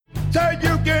Say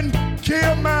you can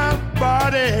kill my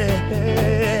body,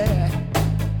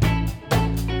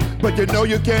 but you know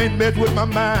you can't mess with my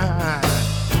mind.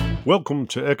 Welcome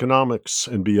to Economics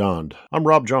and Beyond. I'm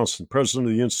Rob Johnson, president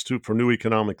of the Institute for New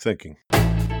Economic Thinking.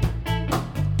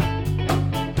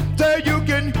 Say you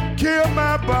can kill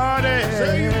my body,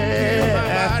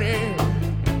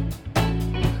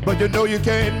 but you know you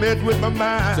can't mess with my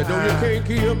mind. Say no, you can't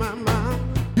kill my mind.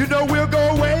 You know we'll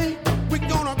go away. We're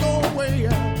gonna go away.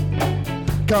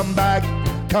 Come back,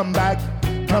 come back,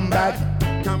 come back,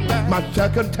 Come back. my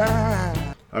second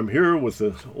time. I'm here with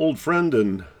an old friend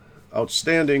and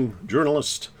outstanding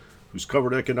journalist who's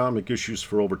covered economic issues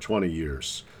for over 20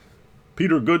 years.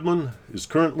 Peter Goodman is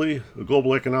currently a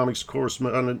global economics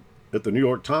correspondent at the New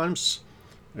York Times,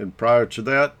 and prior to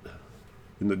that,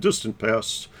 in the distant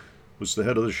past, was the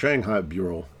head of the Shanghai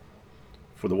Bureau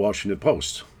for the Washington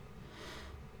Post.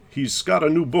 He's got a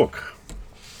new book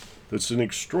that's an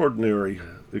extraordinary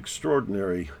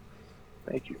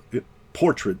Thank you.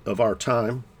 portrait of our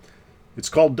time. It's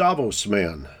called Davos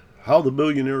Man, How the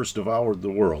Billionaires Devoured the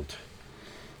World.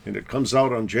 And it comes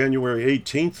out on January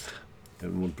 18th,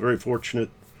 and we're very fortunate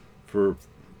for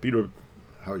Peter,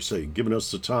 giving us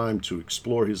the time to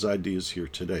explore his ideas here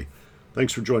today.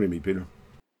 Thanks for joining me, Peter.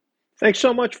 Thanks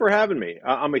so much for having me.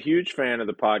 I'm a huge fan of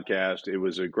the podcast. It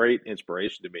was a great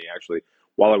inspiration to me, actually,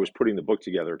 while I was putting the book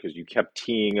together, because you kept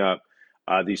teeing up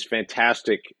these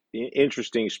fantastic,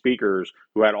 interesting speakers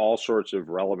who had all sorts of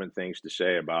relevant things to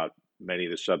say about many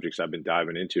of the subjects I've been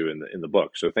diving into in the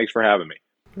book. So thanks for having me.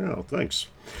 Yeah, thanks.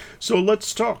 So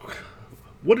let's talk.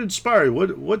 What inspired you?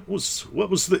 What was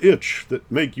the itch that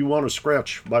made you want to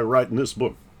scratch by writing this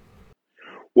book?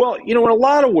 Well, in a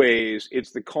lot of ways,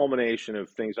 it's the culmination of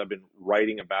things I've been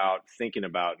writing about, thinking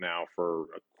about now for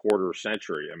a quarter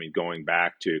century. I mean, going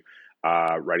back to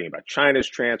writing about China's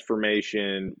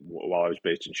transformation while I was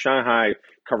based in Shanghai,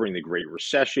 covering the Great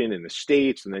Recession in the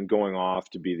States, and then going off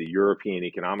to be the European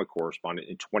economic correspondent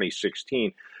in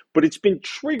 2016. But it's been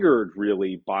triggered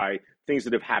really by things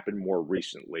that have happened more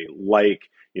recently, like,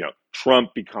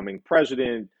 Trump becoming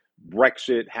president,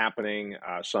 Brexit happening,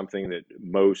 something that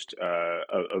most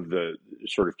of the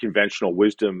sort of conventional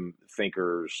wisdom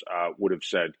thinkers would have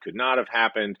said could not have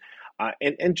happened,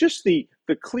 and just the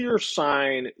clear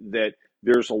sign that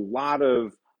there's a lot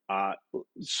of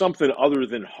something other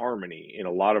than harmony in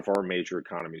a lot of our major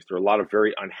economies. There are a lot of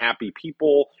very unhappy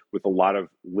people with a lot of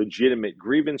legitimate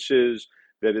grievances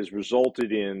that has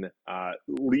resulted in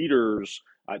leaders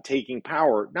taking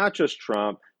power, not just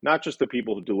Trump, not just the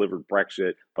people who delivered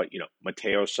Brexit, but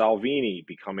Matteo Salvini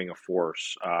becoming a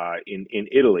force in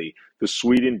Italy, the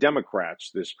Sweden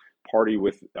Democrats, this party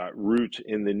with root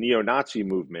in the neo-Nazi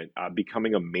movement,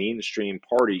 becoming a mainstream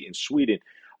party in Sweden.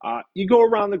 You go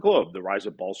around the globe, the rise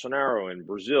of Bolsonaro in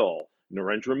Brazil,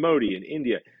 Narendra Modi in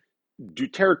India,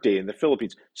 Duterte in the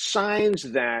Philippines, signs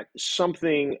that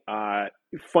something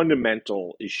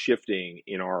fundamental is shifting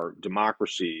in our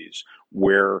democracies,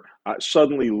 where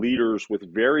suddenly leaders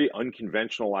with very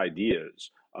unconventional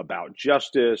ideas about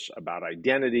justice, about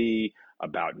identity,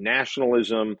 about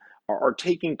nationalism are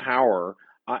taking power.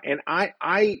 And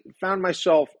I found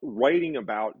myself writing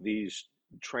about these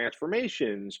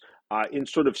transformations in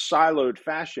sort of siloed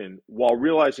fashion, while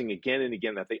realizing again and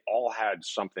again that they all had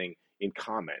something in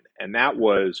common, and that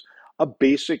was a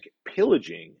basic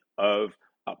pillaging of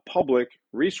public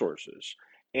resources.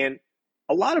 And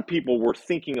a lot of people were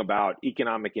thinking about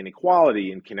economic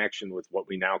inequality in connection with what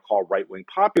we now call right-wing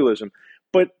populism,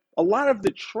 but a lot of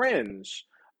the trends,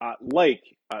 like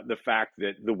the fact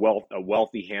that a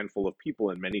wealthy handful of people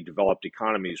in many developed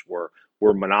economies were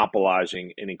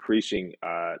monopolizing and increasing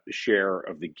the share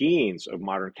of the gains of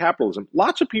modern capitalism.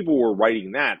 Lots of people were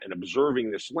writing that and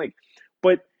observing this link,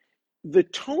 but the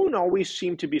tone always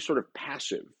seemed to be sort of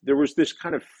passive. There was this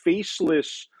kind of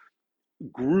faceless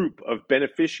group of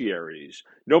beneficiaries.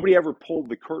 Nobody ever pulled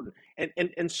the curtain.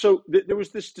 And so there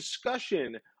was this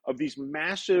discussion of these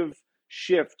massive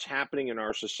shifts happening in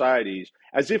our societies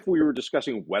as if we were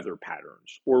discussing weather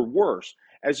patterns, or worse,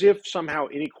 as if somehow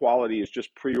inequality is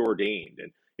just preordained.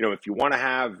 And, if you want to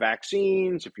have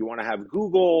vaccines, if you want to have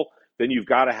Google, then you've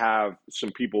got to have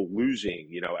some people losing,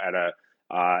 at a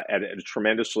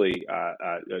tremendously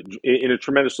in a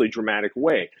tremendously dramatic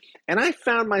way. And I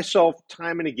found myself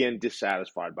time and again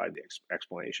dissatisfied by the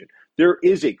explanation. There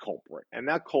is a culprit, and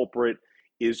that culprit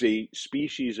is a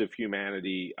species of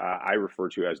humanity I refer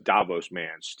to as Davos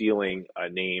Man, stealing a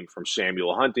name from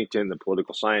Samuel Huntington, the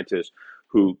political scientist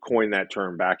who coined that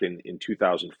term back in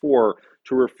 2004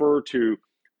 to refer to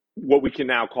what we can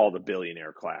now call the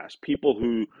billionaire class, people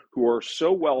who are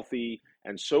so wealthy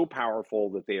and so powerful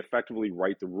that they effectively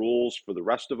write the rules for the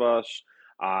rest of us.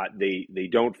 They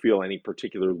don't feel any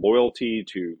particular loyalty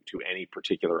to any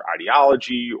particular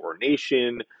ideology or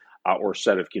nation or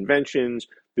set of conventions.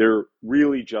 They're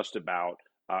really just about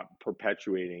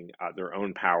perpetuating their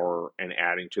own power and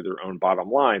adding to their own bottom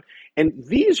line. And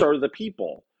these are the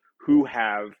people who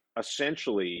have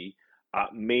essentially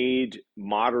made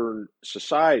modern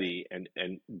society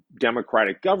and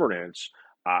democratic governance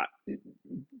uh,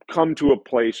 come to a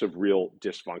place of real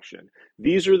dysfunction.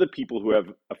 These are the people who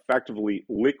have effectively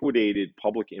liquidated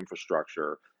public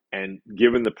infrastructure and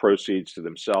given the proceeds to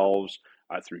themselves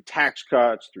through tax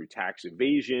cuts, through tax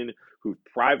evasion, who've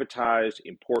privatized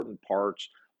important parts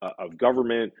of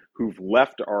government, who've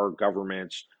left our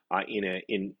governments in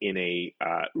a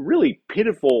really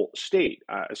pitiful state,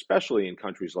 especially in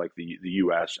countries like the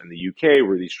U.S. and the U.K.,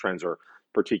 where these trends are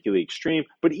particularly extreme.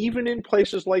 But even in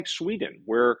places like Sweden,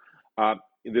 where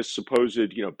this supposed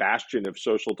bastion of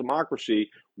social democracy,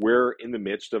 where in the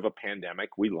midst of a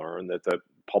pandemic we learn that the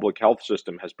public health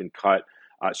system has been cut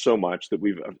so much that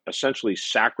we've essentially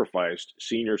sacrificed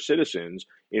senior citizens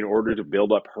in order to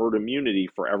build up herd immunity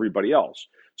for everybody else.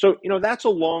 So that's a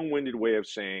long-winded way of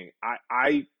saying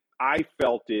I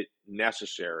felt it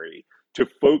necessary to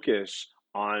focus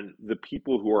on the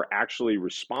people who are actually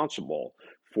responsible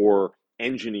for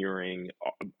engineering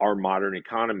our modern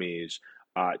economies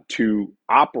to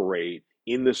operate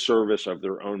in the service of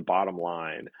their own bottom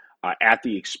line at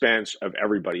the expense of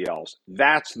everybody else.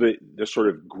 That's the sort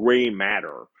of gray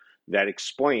matter that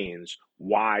explains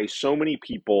why so many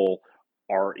people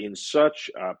are in such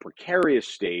a precarious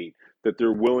state that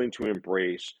they're willing to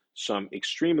embrace some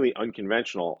extremely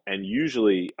unconventional and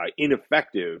usually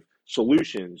ineffective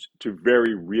solutions to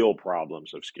very real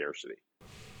problems of scarcity.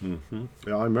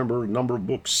 Yeah, I remember a number of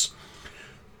books.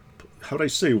 How would I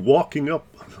say, walking up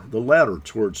the ladder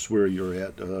towards where you're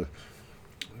at. A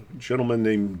gentleman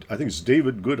named, I think it's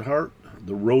David Goodhart,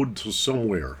 The Road to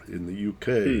Somewhere in the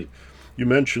UK. You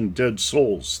mentioned Dead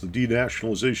Souls, the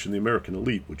denationalization of the American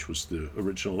elite, which was the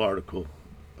original article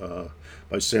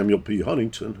by Samuel P.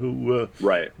 Huntington, who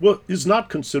Right. is not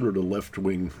considered a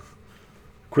left-wing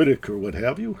critic or what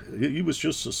have you. He was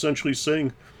just essentially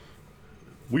saying,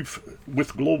 we've,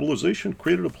 with globalization,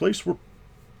 created a place where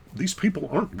these people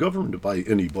aren't governed by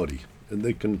anybody, and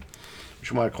they can, what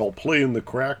you might call, play in the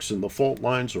cracks and the fault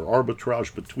lines or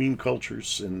arbitrage between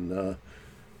cultures, and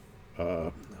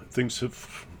things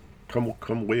have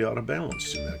come way out of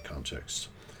balance in that context.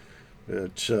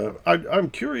 I'm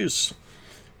curious,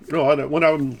 when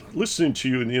I'm listening to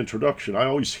you in the introduction, I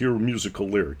always hear musical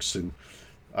lyrics, and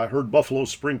I heard Buffalo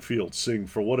Springfield sing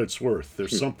 "For What It's Worth."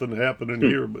 There's something happening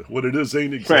here, but what it is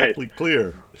ain't exactly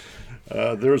clear.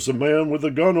 There's a man with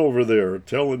a gun over there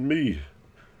telling me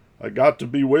I got to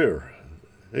beware.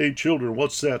 Hey children,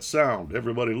 what's that sound?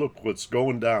 Everybody, look what's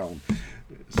going down.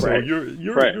 So Right.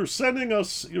 you're sending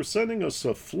us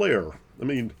a flare. I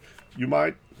mean, you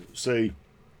might say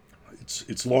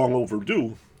it's long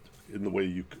overdue in the way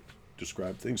you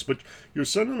describe things, but you're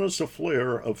sending us a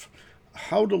flare of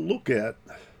how to look at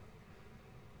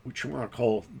what you want to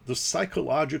call the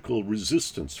psychological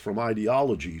resistance from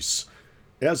ideologies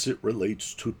as it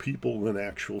relates to people and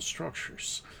actual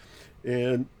structures.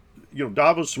 And,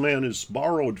 Davos Man is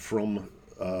borrowed from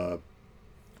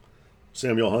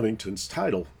Samuel Huntington's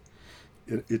title.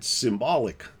 It's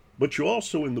symbolic, but you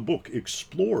also in the book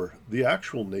explore the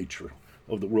actual nature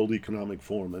of the World Economic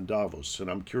Forum and Davos. And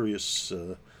I'm curious,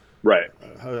 Right.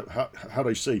 how do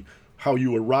I say, how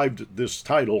you arrived at this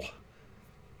title,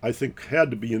 I think had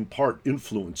to be in part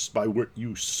influenced by what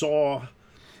you saw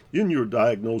in your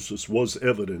diagnosis was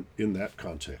evident in that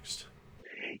context.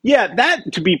 Yeah,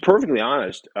 that, to be perfectly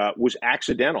honest, was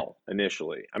accidental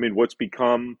initially. I mean, what's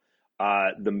become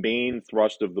the main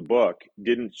thrust of the book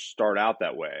didn't start out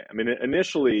that way. I mean,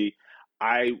 initially,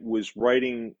 I was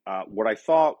writing what I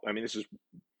thought, I mean, this is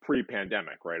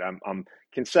pre-pandemic, right? I'm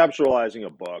conceptualizing a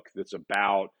book that's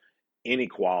about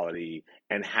inequality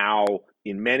and how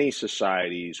in many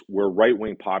societies where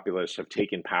right-wing populists have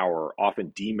taken power,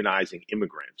 often demonizing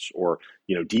immigrants or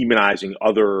demonizing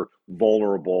other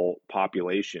vulnerable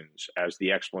populations as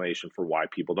the explanation for why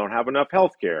people don't have enough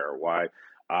health care, why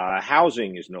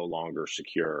housing is no longer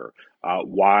secure,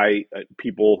 why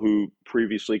people who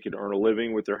previously could earn a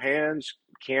living with their hands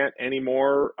can't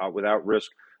anymore without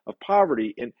risk of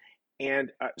poverty.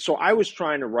 So I was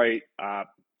trying to write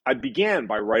I began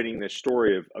by writing this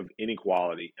story of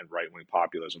inequality and right-wing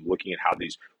populism, looking at how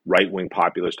these right-wing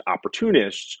populist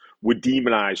opportunists would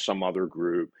demonize some other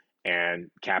group and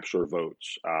capture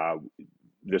votes.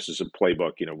 This is a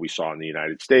playbook, we saw in the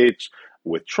United States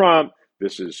with Trump.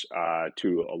 This is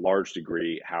to a large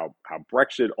degree how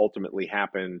Brexit ultimately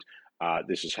happened.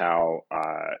 This is how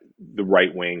the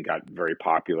right wing got very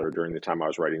popular during the time I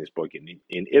was writing this book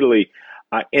in Italy.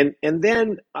 And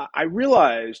then I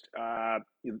realized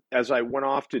as I went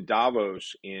off to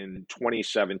Davos in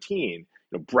 2017,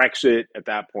 Brexit at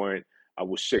that point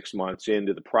was 6 months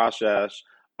into the process.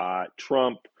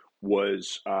 Trump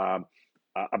was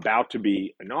about to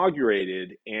be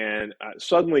inaugurated, and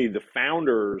suddenly the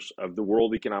founders of the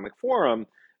World Economic Forum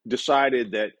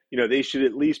decided that they should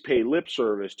at least pay lip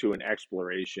service to an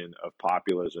exploration of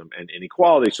populism and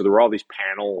inequality. So there were all these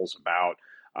panels about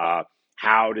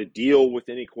how to deal with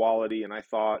inequality, and I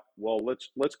thought, well,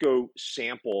 let's go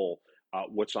sample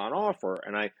what's on offer.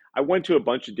 And I went to a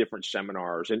bunch of different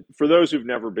seminars. And for those who've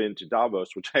never been to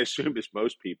Davos, which I assume is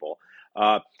most people,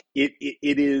 it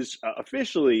is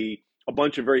officially a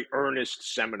bunch of very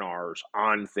earnest seminars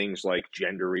on things like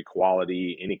gender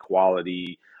equality,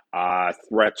 inequality,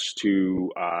 threats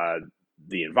to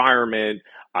the environment,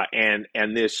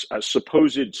 and this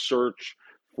supposed search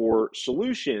for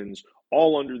solutions,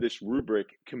 all under this rubric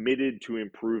committed to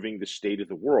improving the state of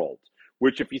the world.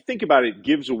 Which, if you think about it,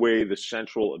 gives away the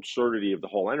central absurdity of the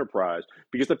whole enterprise,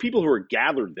 because the people who are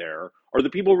gathered there are the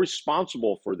people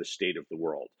responsible for the state of the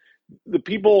world. The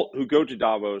people who go to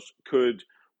Davos could,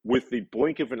 with the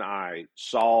blink of an eye,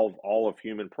 solve all of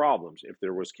human problems if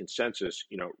there was consensus,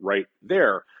 right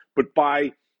there. But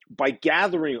by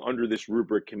gathering under this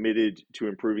rubric committed to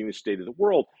improving the state of the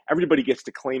world, everybody gets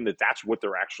to claim that that's what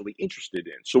they're actually interested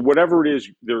in. So whatever it is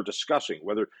they're discussing,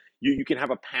 whether you can have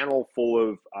a panel full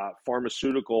of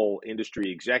pharmaceutical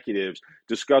industry executives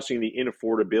discussing the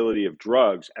inaffordability of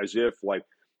drugs as if like,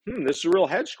 this is a real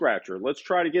head scratcher. Let's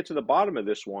try to get to the bottom of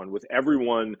this one, with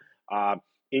everyone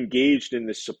engaged in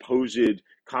this supposed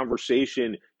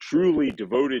conversation truly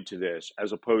devoted to this,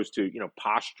 as opposed to,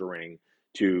 posturing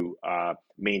to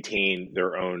maintain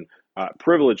their own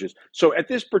privileges. So at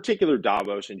this particular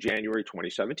Davos in January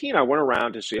 2017, I went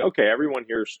around to see, okay, everyone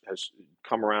here has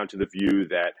come around to the view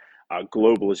that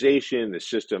globalization, the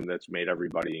system that's made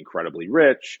everybody incredibly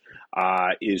rich,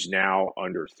 is now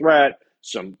under threat.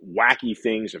 Some wacky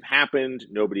things have happened.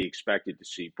 Nobody expected to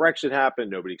see Brexit happen.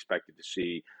 Nobody expected to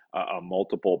see a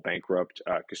multiple bankrupt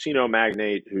casino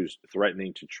magnate who's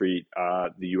threatening to treat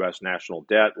the U.S. national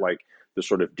debt like the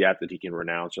sort of debt that he can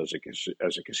renounce as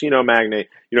a casino magnate.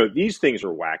 These things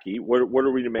are wacky. What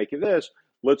are we to make of this?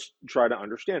 Let's try to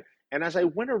understand. And as I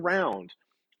went around,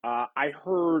 I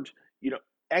heard,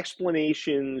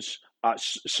 explanations,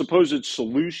 supposed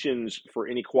solutions for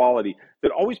inequality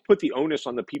that always put the onus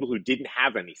on the people who didn't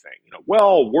have anything.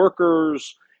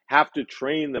 Workers have to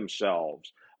train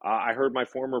themselves. I heard my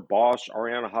former boss,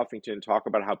 Arianna Huffington, talk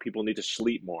about how people need to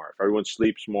sleep more. If everyone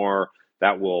sleeps more,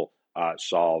 that will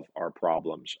solve our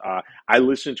problems. I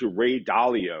listened to Ray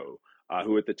Dalio,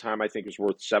 who at the time I think was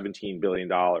worth $17 billion,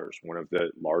 one of the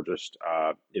largest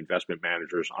investment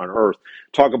managers on earth,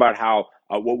 talk about how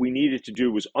what we needed to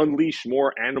do was unleash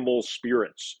more animal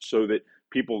spirits so that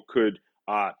people could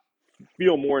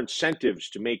feel more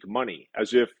incentives to make money,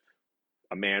 as if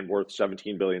a man worth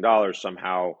 $17 billion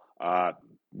somehow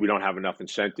we don't have enough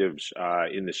incentives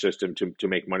in the system to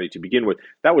make money to begin with.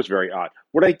 That was very odd.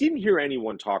 What I didn't hear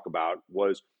anyone talk about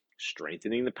was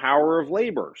strengthening the power of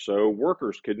labor so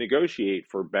workers could negotiate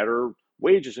for better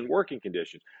wages and working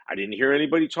conditions. I didn't hear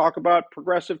anybody talk about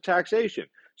progressive taxation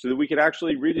so that we could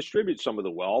actually redistribute some of the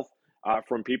wealth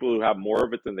from people who have more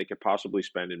of it than they could possibly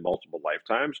spend in multiple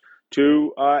lifetimes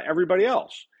to everybody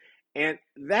else. And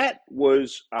that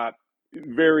was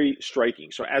very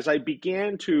striking. So as I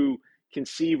began to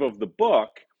conceive of the book,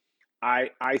 I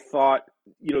thought,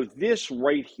 this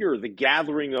right here, the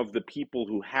gathering of the people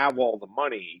who have all the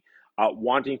money,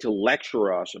 wanting to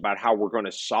lecture us about how we're going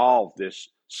to solve,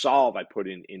 I put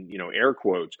in air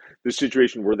quotes, the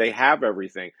situation where they have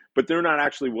everything, but they're not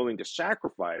actually willing to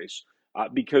sacrifice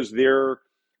because they're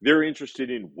interested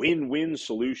in win-win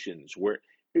solutions where,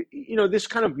 this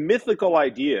kind of mythical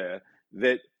idea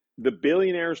that the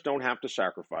billionaires don't have to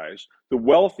sacrifice, the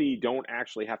wealthy don't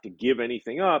actually have to give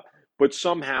anything up, but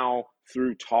somehow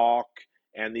through talk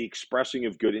and the expressing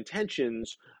of good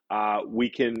intentions, we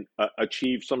can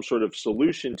achieve some sort of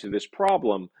solution to this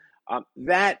problem.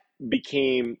 That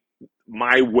became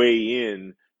my way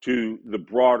in to the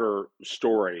broader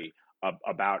story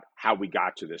about how we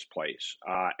got to this place.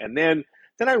 And then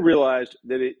I realized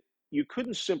that you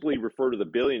couldn't simply refer to the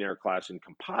billionaire class in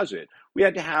composite. We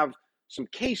had to have some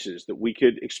cases that we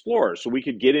could explore so we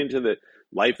could get into the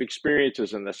life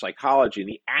experiences and the psychology and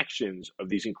the actions of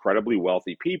these incredibly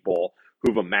wealthy people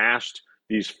who've amassed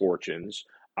these fortunes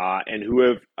and who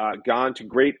have gone to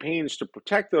great pains to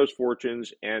protect those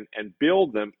fortunes and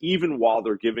build them, even while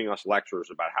they're giving us lectures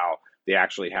about how they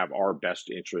actually have our best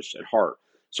interests at heart.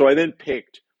 So I then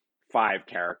picked five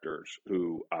characters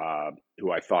who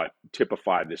I thought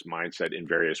typified this mindset in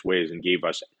various ways and gave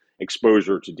us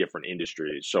exposure to different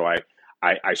industries. So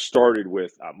I started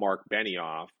with Mark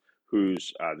Benioff,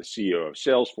 who's the CEO of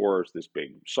Salesforce, this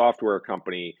big software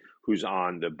company, who's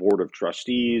on the board of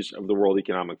trustees of the World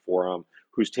Economic Forum,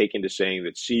 who's taken to saying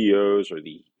that CEOs are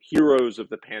the heroes of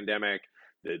the pandemic,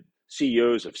 that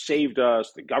CEOs have saved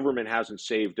us, the government hasn't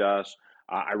saved us.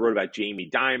 I wrote about Jamie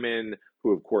Dimon,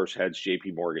 who of course heads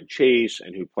JP Morgan Chase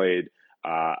and who played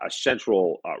a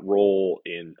central role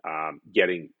in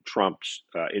getting Trump's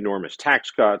enormous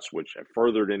tax cuts, which have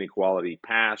furthered inequality,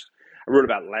 passed. I wrote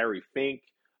about Larry Fink,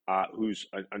 who's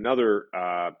another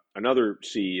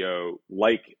CEO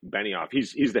like Benioff.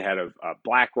 He's the head of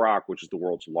BlackRock, which is the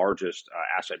world's largest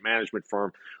asset management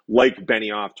firm. Like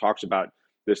Benioff, talks about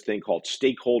this thing called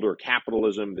stakeholder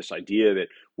capitalism, this idea that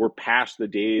we're past the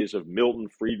days of Milton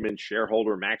Friedman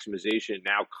shareholder maximization.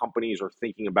 Now companies are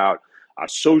thinking about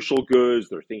social goods,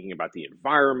 they're thinking about the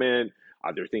environment,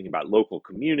 they're thinking about local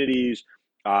communities,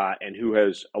 and who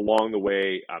has along the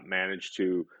way managed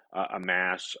to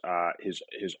amass his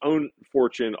own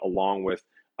fortune, along with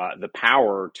the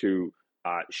power to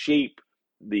shape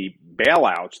the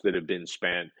bailouts that have been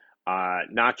spent,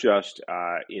 not just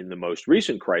in the most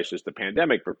recent crisis, the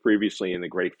pandemic, but previously in the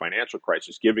great financial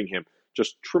crisis, giving him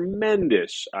just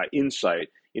tremendous insight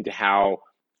into how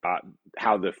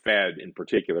the Fed in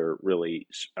particular really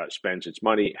spends its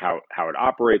money, how it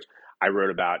operates. I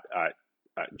wrote about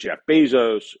Jeff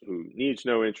Bezos, who needs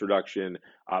no introduction,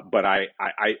 but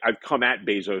I've come at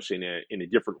Bezos in a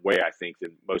different way, I think,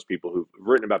 than most people who've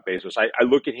written about Bezos. I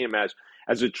look at him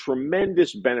as a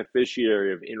tremendous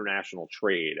beneficiary of international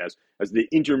trade, as the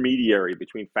intermediary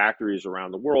between factories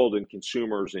around the world and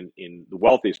consumers in the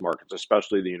wealthiest markets,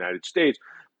 especially the United States,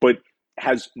 but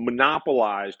has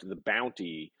monopolized the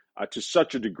bounty to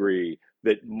such a degree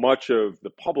that much of the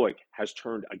public has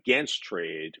turned against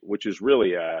trade, which is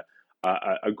really a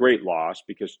great loss,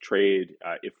 because trade,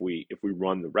 if we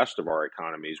run the rest of our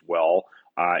economies well,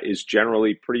 is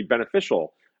generally pretty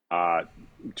beneficial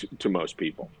to most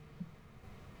people.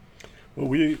 Well,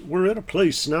 we're at a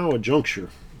place now, a juncture,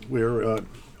 where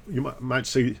you might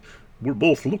say we're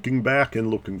both looking back and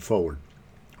looking forward.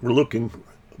 We're looking,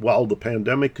 while the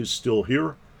pandemic is still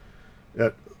here,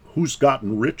 at who's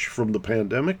gotten rich from the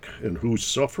pandemic and who's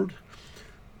suffered.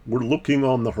 We're looking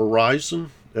on the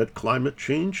horizon at climate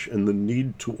change and the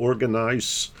need to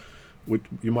organize, what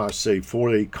you might say, for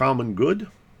a common good.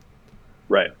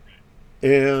 Right.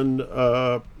 And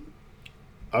I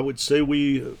would say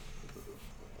we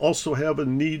also have a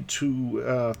need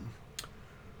to,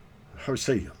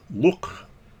 look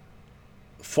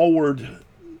forward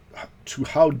to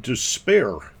how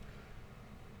despair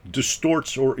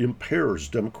distorts or impairs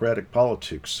democratic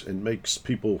politics and makes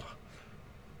people,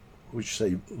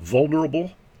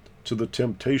 vulnerable to the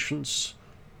temptations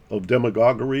of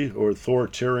demagoguery or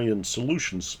authoritarian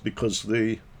solutions, because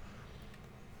they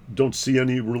don't see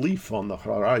any relief on the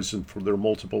horizon for their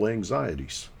multiple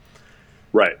anxieties.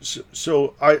 Right.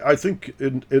 So I think,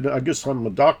 and I guess I'm a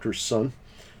doctor's son,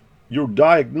 your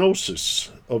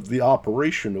diagnosis of the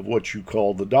operation of what you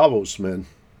call the Davos men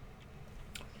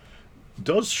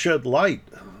does shed light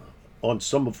on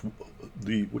some of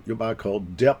the, what you might call,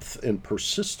 depth and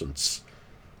persistence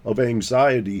of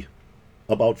anxiety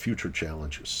about future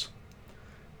challenges.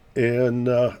 And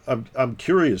I'm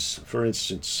curious, for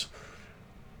instance,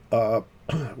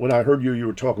 when I heard you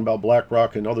were talking about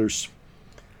BlackRock and others,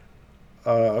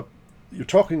 you're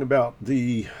talking about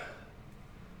the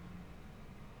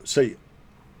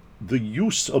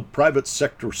use of private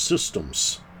sector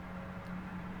systems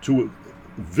to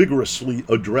vigorously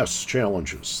address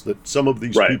challenges, that some of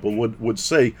these people would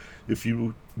say, if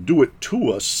you do it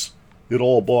to us, it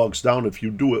all bogs down. If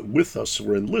you do it with us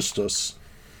or enlist us,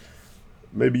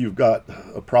 maybe you've got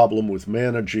a problem with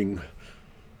managing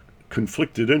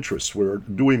conflicted interests, where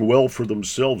doing well for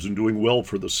themselves and doing well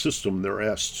for the system they're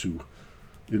asked to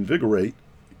invigorate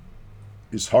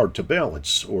is hard to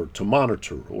balance or to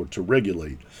monitor or to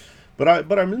regulate. But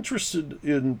I'm interested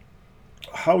in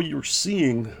how you're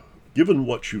seeing, given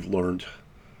what you've learned,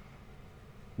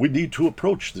 we need to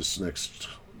approach this next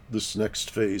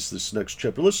phase, this next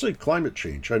chapter. Let's say climate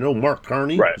change. I know Mark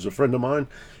Carney, who's a friend of mine,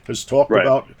 has talked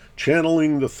about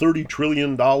channeling the $30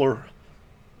 trillion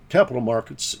capital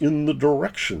markets in the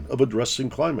direction of addressing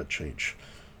climate change.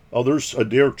 Others,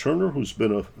 Adair Turner, who's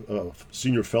been a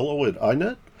senior fellow at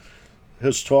INET,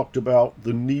 has talked about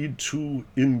the need to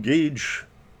engage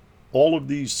all of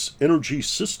these energy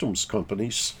systems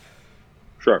companies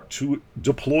Sure. to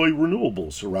deploy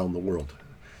renewables around the world.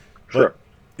 But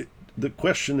Sure. the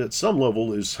question at some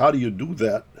level is, how do you do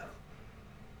that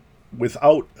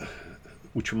without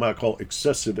what you might call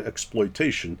excessive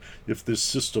exploitation if this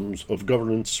system of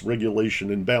governance,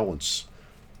 regulation, and balance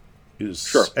is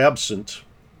Sure. absent,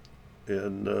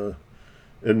 and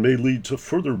may lead to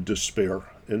further despair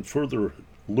and further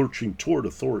lurching toward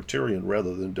authoritarian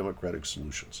rather than democratic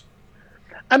solutions.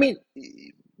 I mean,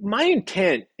 my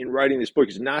intent in writing this book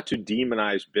is not to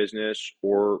demonize business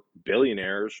or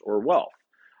billionaires or wealth.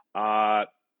 Uh,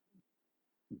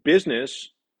 Business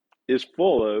is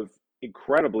full of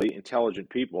incredibly intelligent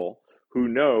people who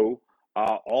know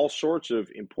all sorts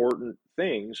of important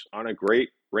things on a great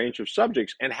range of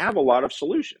subjects and have a lot of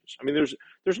solutions. I mean,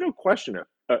 there's no question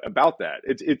about that.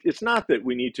 It's not that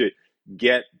we need to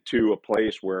get to a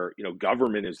place where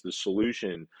government is the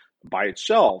solution by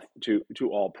itself to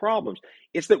all problems.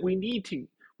 It's that we need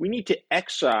to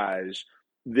excise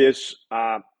this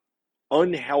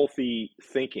unhealthy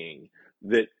thinking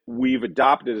that we've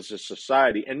adopted as a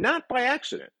society, and not by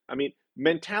accident. I mean,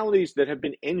 mentalities that have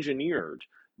been engineered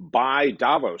by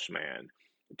Davos man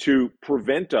to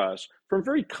prevent us from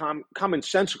very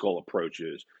commonsensical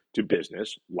approaches to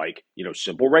business, like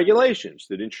simple regulations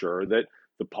that ensure that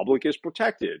the public is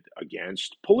protected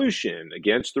against pollution,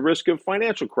 against the risk of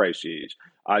financial crises,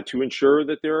 to ensure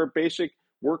that there are basic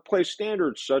workplace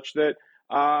standards such that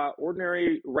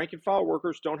ordinary rank and file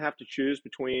workers don't have to choose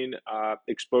between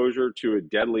exposure to a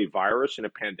deadly virus and a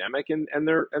pandemic and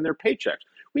their paychecks.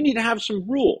 We need to have some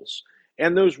rules,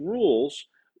 and those rules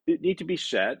need to be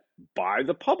set by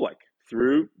the public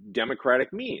through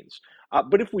democratic means.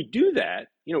 But if we do that,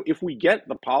 if we get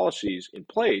the policies in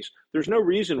place, there's no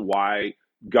reason why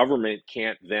government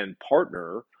can't then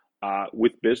partner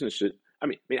with businesses. I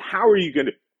mean, how are you going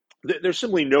to? There's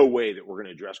simply no way that we're going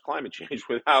to address climate change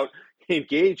without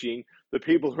engaging the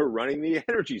people who are running the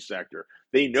energy sector.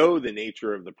 They know the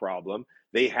nature of the problem.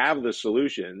 They have the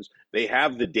solutions. They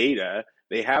have the data.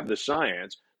 They have the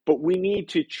science. But we need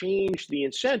to change the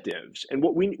incentives. And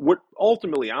what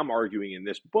ultimately I'm arguing in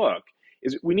this book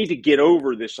is we need to get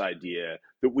over this idea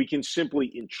that we can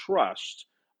simply entrust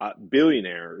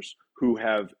billionaires who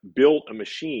have built a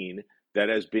machine that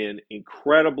has been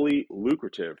incredibly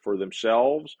lucrative for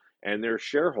themselves and their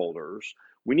shareholders.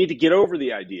 We need to get over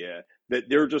the idea that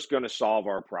they're just going to solve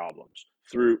our problems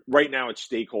through, right now it's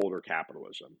stakeholder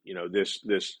capitalism.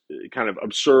 This kind of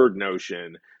absurd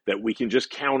notion that we can just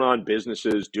count on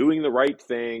businesses doing the right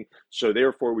thing, so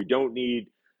therefore we don't need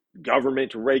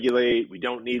government to regulate, we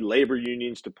don't need labor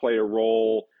unions to play a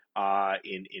role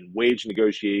in wage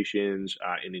negotiations,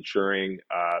 in ensuring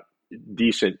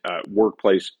decent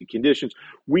workplace conditions.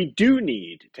 We do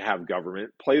need to have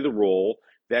government play the role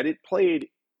that it played,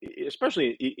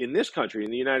 especially in this country,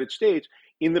 in the United States,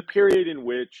 in the period in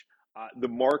which the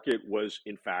market was,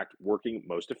 in fact, working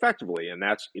most effectively. And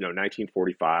that's,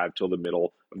 1945 till the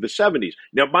middle of the 70s.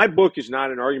 Now, my book is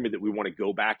not an argument that we want to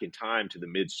go back in time to the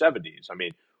mid 70s. I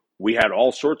mean, we had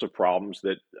all sorts of problems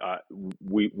that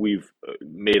we've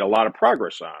made a lot of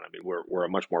progress on. I mean, we're a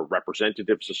much more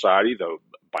representative society, though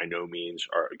by no means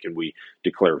can we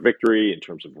declare victory in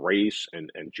terms of race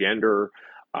and gender.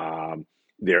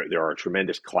 There are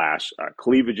tremendous class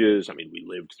cleavages. I mean, we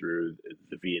lived through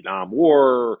the Vietnam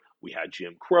War. We had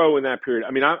Jim Crow in that period.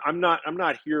 I mean, I'm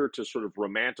not here to sort of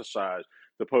romanticize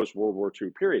the post World War II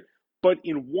period, but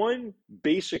in one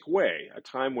basic way, a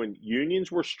time when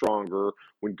unions were stronger,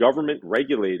 when government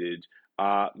regulated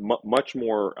much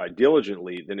more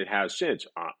diligently than it has since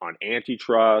on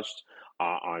antitrust,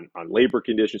 on labor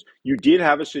conditions, you did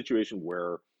have a situation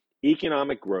where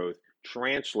economic growth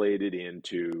translated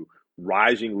into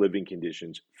rising living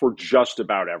conditions for just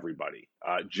about everybody.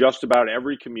 Just about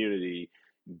every community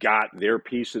got their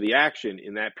piece of the action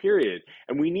in that period.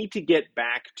 And we need to get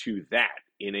back to that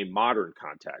in a modern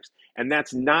context. And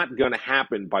that's not going to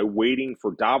happen by waiting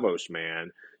for Davos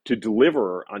man to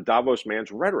deliver on Davos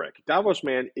man's rhetoric. Davos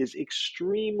man is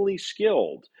extremely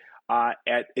skilled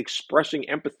at expressing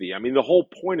empathy. I mean, the whole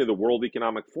point of the World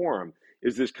Economic Forum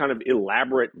is this kind of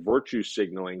elaborate virtue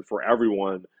signaling for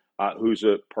everyone who's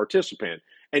a participant.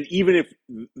 And even if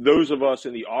those of us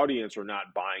in the audience are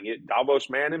not buying it, Davos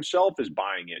man himself is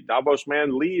buying it. Davos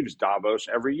man leaves Davos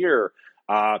every year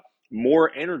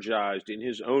more energized in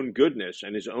his own goodness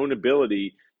and his own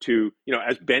ability to,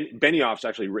 as Benioff's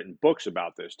actually written books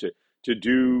about this, to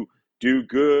do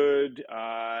good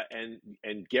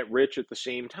and get rich at the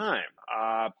same time.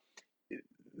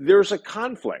 There's a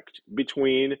conflict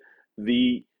between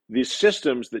the the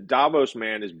systems that Davos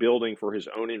man is building for his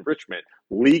own enrichment,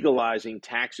 legalizing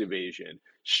tax evasion,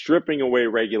 stripping away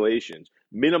regulations,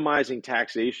 minimizing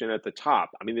taxation at the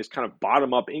top. I mean, this kind of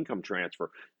bottom up income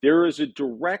transfer. There is a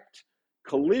direct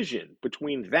collision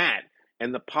between that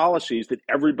and the policies that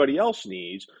everybody else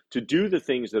needs to do the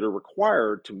things that are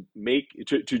required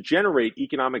to generate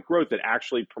economic growth that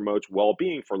actually promotes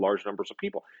well-being for large numbers of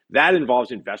people. That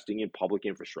involves investing in public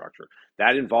infrastructure.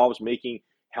 That involves making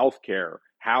healthcare,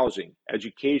 housing,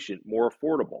 education more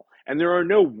affordable. And there are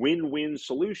no win-win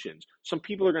solutions. Some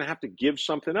people are going to have to give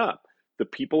something up. The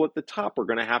people at the top are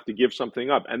going to have to give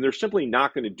something up, and they're simply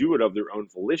not going to do it of their own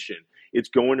volition. It's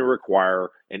going to require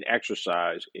an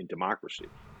exercise in democracy.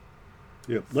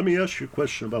 Yeah, let me ask you a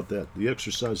question about that, the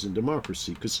exercise in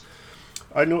democracy, because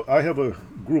I know I have a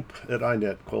group at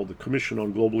INET called the Commission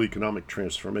on Global Economic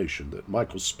Transformation that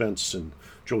Michael Spence and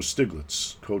Joe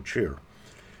Stiglitz co-chair.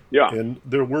 Yeah. And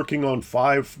they're working on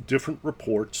 5 different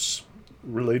reports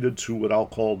related to what I'll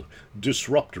call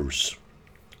disruptors: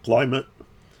 climate,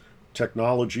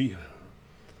 technology,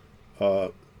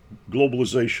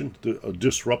 globalization, a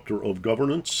disruptor of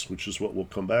governance, which is what we'll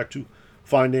come back to,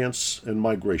 finance, and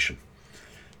migration.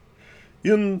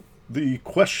 In the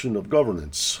question of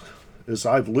governance, as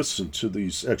I've listened to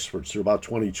these experts, there are about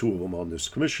 22 of them on this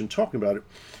commission talking about it,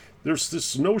 there's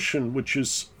this notion which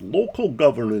is local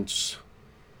governance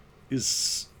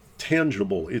is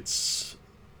tangible. It's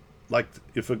like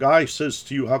if a guy says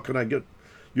to you, how can I get,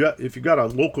 if you got a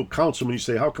local councilman, you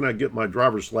say, how can I get my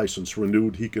driver's license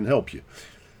renewed? He can help you.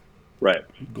 Right.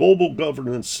 Global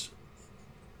governance,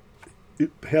 it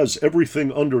has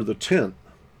everything under the tent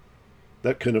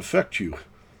that can affect you,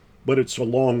 but it's a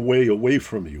long way away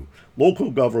from you. Local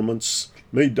governments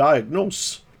may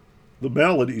diagnose the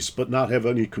maladies, but not have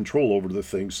any control over the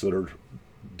things that are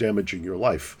damaging your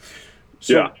life.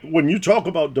 So when you talk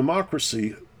about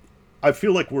democracy, I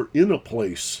feel like we're in a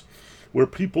place where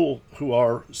people who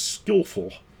are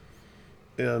skillful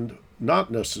and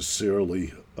not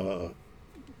necessarily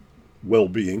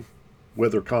well-being,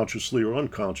 whether consciously or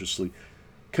unconsciously,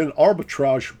 can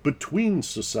arbitrage between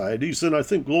societies. And I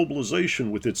think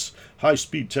globalization, with its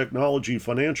high-speed technology,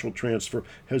 financial transfer,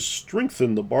 has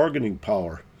strengthened the bargaining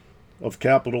power of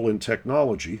capital and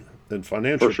technology and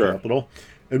financial capital,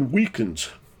 and weakened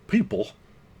people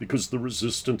because the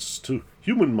resistance to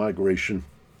human migration,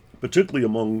 particularly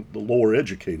among the lower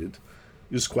educated,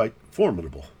 is quite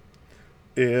formidable.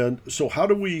 And so how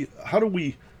do we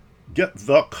get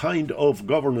the kind of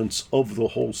governance of the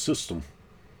whole system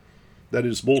that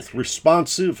is both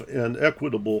responsive and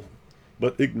equitable,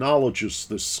 but acknowledges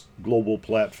this global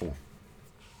platform?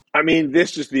 I mean,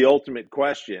 this is the ultimate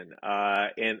question.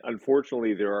 And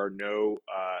unfortunately, there are no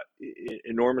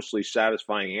enormously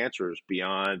satisfying answers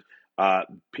beyond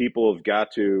people have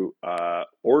got to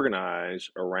organize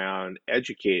around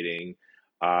educating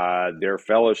their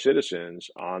fellow citizens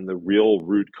on the real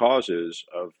root causes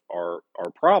of our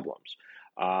problems.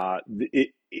 How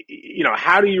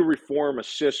do you reform a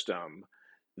system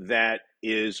that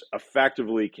is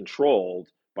effectively controlled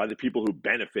by the people who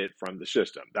benefit from the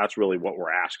system? That's really what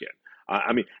we're asking.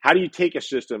 I mean, how do you take a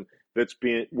system that's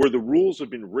been where the rules have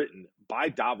been written by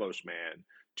Davos man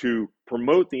to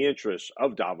promote the interests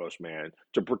of Davos man,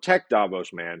 to protect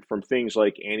Davos man from things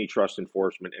like antitrust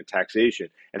enforcement and taxation?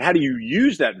 And how do you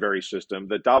use that very system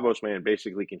that Davos man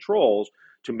basically controls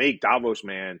to make Davos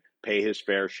man pay his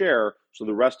fair share so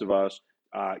the rest of us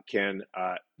can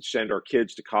send our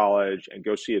kids to college and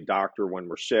go see a doctor when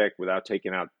we're sick without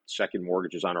taking out second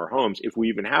mortgages on our homes, if we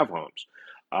even have homes?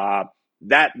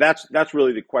 That's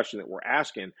really the question that we're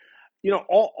asking.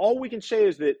 All we can say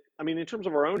is that, I mean, in terms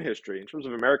of our own history, in terms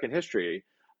of American history,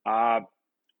 our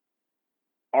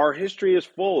history is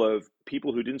full of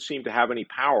people who didn't seem to have any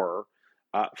power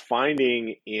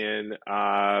finding in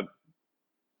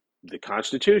the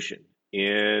Constitution,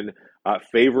 in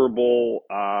favorable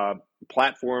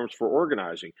platforms for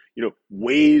organizing,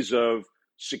 ways of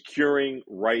securing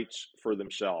rights for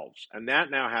themselves. And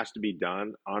that now has to be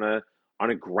done on a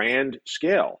grand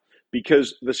scale,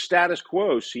 because the status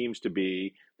quo seems to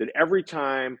be that every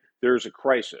time there's a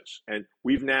crisis, and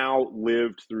we've now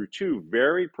lived through 2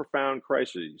 very profound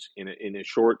crises in a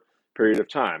short period of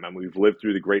time. And we've lived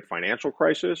through the great financial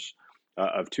crisis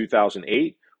of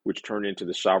 2008, which turned into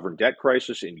the sovereign debt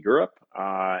crisis in Europe,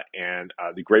 and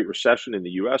the Great Recession in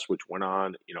the U.S., which went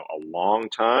on, a long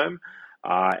time,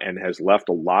 and has left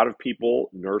a lot of people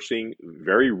nursing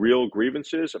very real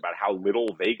grievances about how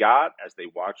little they got as they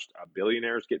watched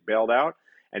billionaires get bailed out.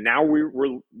 And now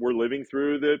we're living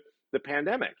through the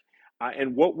pandemic,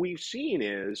 and what we've seen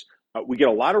is We get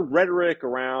a lot of rhetoric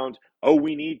around, oh,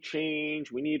 we need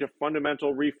change, we need a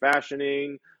fundamental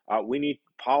refashioning, we need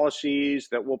policies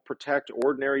that will protect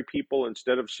ordinary people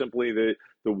instead of simply the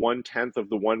 1/10 of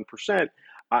the 1%.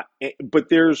 But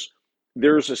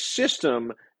there's a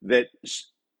system that,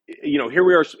 here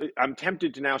we are. I'm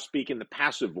tempted to now speak in the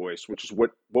passive voice, which is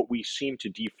what we seem to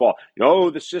default.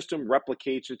 The system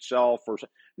replicates itself, or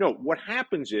no. What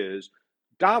happens is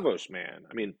Davos, man.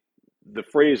 I mean, the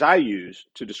phrase I use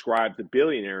to describe the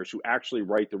billionaires who actually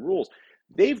write the rules,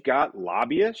 they've got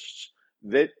lobbyists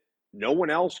that no one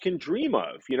else can dream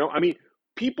of. I mean,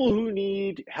 people who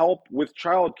need help with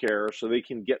childcare so they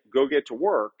can get to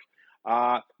work,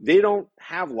 they don't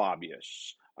have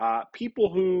lobbyists. People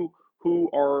who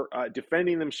are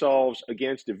defending themselves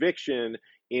against eviction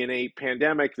in a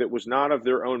pandemic that was not of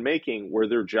their own making, where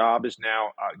their job is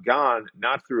now gone,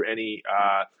 not through any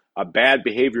bad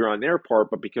behavior on their part,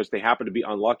 but because they happen to be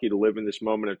unlucky to live in this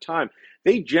moment of time,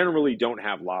 they generally don't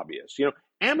have lobbyists.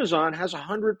 Amazon has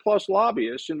 100+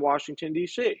 lobbyists in Washington,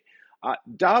 D.C.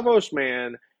 Davos,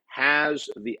 man, has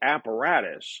the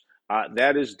apparatus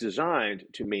that is designed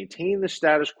to maintain the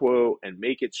status quo and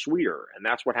make it sweeter. And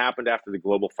that's what happened after the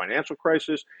global financial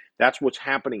crisis. That's what's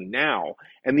happening now.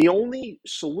 And the only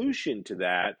solution to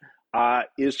that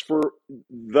is for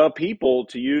the people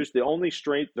to use the only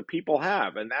strength the people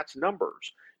have, and that's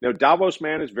numbers. Now, Davos,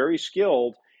 man, is very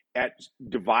skilled at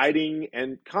dividing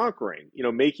and conquering,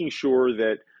 making sure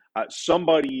that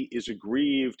somebody is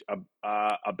aggrieved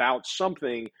about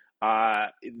something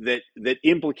that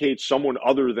implicates someone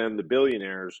other than the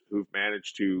billionaires who've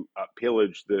managed to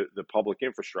pillage the public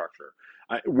infrastructure.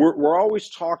 We're always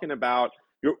talking about,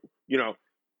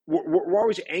 we're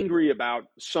always angry about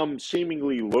some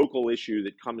seemingly local issue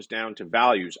that comes down to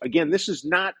values. Again, this is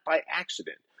not by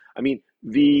accident. I mean,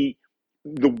 the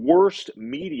worst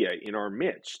media in our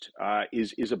midst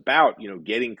is about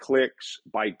getting clicks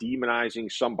by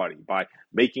demonizing somebody, by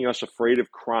making us afraid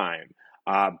of crime,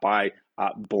 by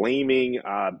blaming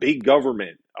big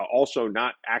government, also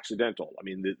not accidental. I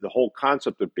mean, the whole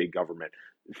concept of big government,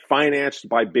 financed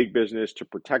by big business to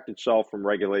protect itself from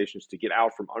regulations, to get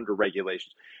out from under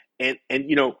regulations. And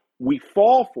we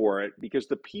fall for it because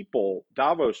the people,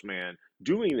 Davos, man,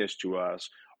 doing this to us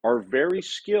are very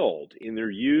skilled in their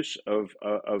use of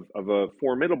a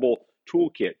formidable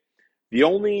toolkit. The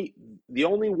only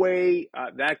way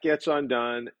that gets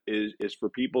undone is for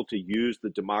people to use the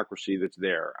democracy that's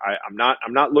there. I'm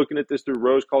not looking at this through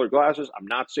rose-colored glasses. I'm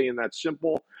not saying that's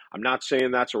simple. I'm not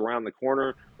saying that's around the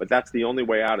corner, but that's the only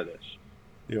way out of this.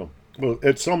 Yeah. Well,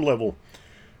 at some level,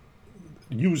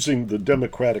 using the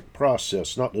democratic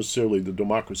process, not necessarily the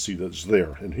democracy that's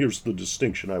there. And here's the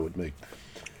distinction I would make.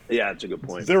 Yeah, that's a good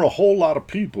point. There are a whole lot of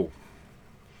people,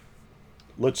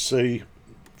 let's say,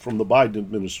 from the Biden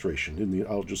administration,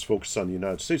 I'll just focus on the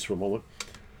United States for a moment,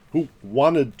 who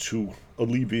wanted to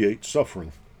alleviate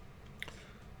suffering.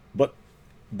 But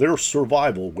their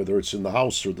survival, whether it's in the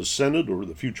House or the Senate or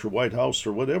the future White House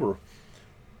or whatever,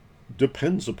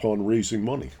 depends upon raising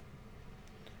money.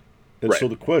 And so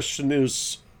the question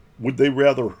is, would they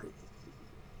rather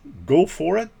go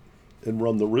for it and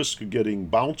run the risk of getting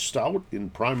bounced out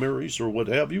in primaries or what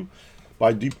have you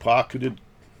by deep-pocketed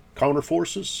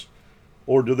counterforces?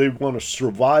 Or do they want to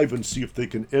survive and see if they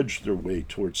can edge their way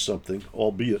towards something,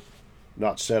 albeit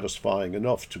not satisfying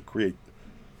enough to create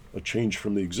a change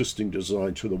from the existing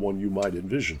design to the one you might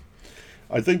envision?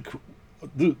 I think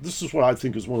this is what I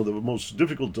think is one of the most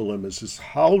difficult dilemmas, is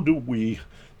how do we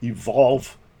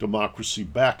evolve democracy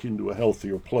back into a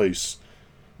healthier place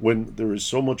when there is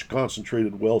so much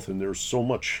concentrated wealth and there's so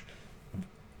much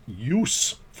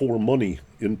use for money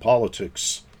in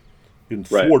politics in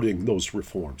thwarting those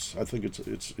reforms. I think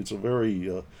it's a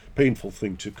very painful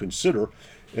thing to consider,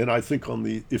 and I think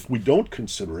if we don't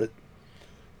consider it,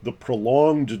 the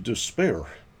prolonged despair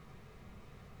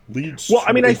leads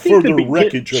to further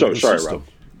wreckage of the system. Rob.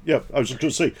 Yeah, I was going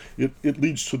to say, it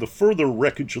leads to the further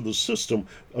wreckage of the system,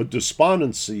 a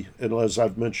despondency, and as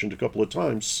I've mentioned a couple of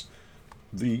times,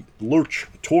 the lurch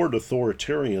toward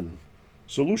authoritarian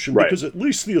solution, because at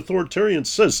least the authoritarian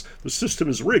says the system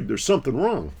is rigged, there's something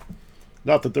wrong.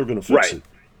 Not that they're going to fix it,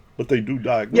 but they do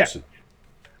diagnose it.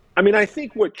 I mean, I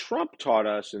think what Trump taught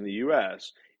us in the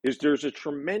U.S. is there's a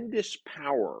tremendous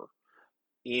power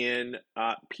in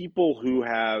people who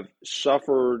have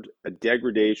suffered a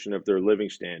degradation of their living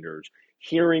standards,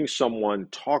 hearing someone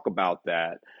talk about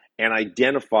that and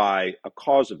identify a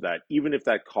cause of that, even if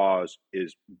that cause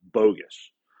is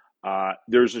bogus.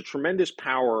 There's a tremendous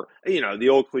power, the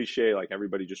old cliche, like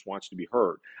everybody just wants to be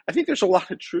heard. I think there's a lot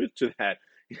of truth to that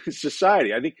in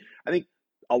society. I think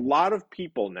a lot of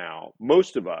people now,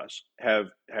 most of us have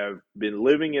been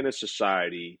living in a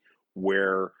society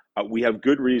where we have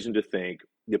good reason to think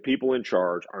the people in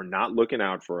charge are not looking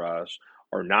out for us,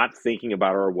 are not thinking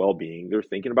about our well-being. They're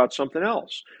thinking about something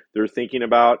else. They're thinking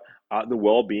about the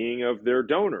well-being of their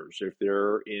donors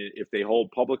if they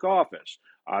hold public office.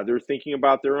 They're thinking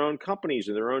about their own companies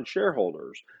and their own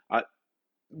shareholders.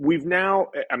 We've now,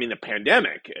 I mean, the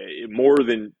pandemic, more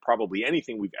than probably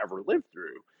anything we've ever lived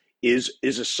through, is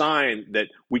a sign that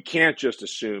we can't just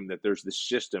assume that there's this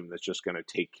system that's just going to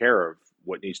take care of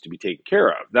what needs to be taken care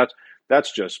of.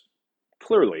 That's just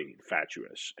clearly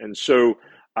fatuous. And so,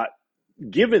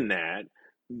 given that,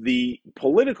 the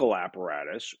political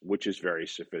apparatus, which is very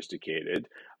sophisticated,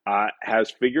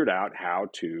 has figured out how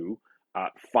to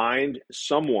find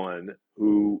someone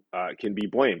who can be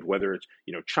blamed, whether it's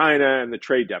China and the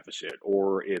trade deficit,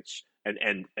 or it's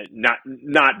and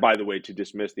not by the way to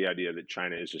dismiss the idea that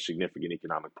China is a significant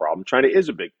economic problem. China is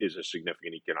a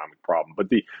significant economic problem, but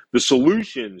the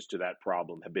solutions to that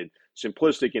problem have been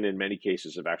simplistic and in many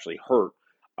cases have actually hurt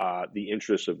the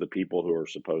interests of the people who are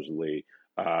supposedly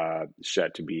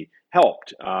set to be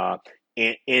helped.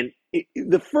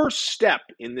 The first step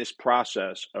in this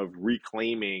process of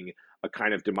reclaiming a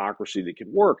kind of democracy that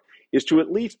can work is to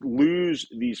at least lose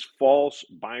these false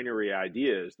binary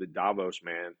ideas that Davos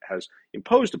man has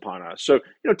imposed upon us. So,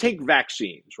 take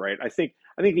vaccines, right? I think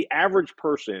the average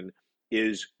person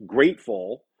is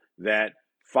grateful that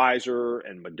Pfizer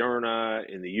and Moderna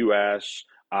in the US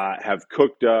have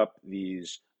cooked up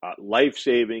these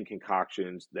life-saving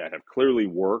concoctions that have clearly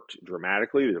worked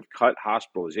dramatically, that have cut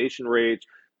hospitalization rates,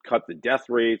 cut the death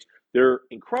rates. They're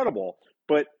incredible.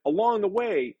 But along the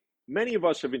way, many of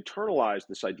us have internalized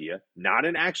this idea, not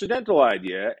an accidental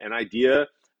idea, an idea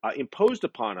imposed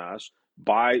upon us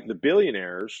by the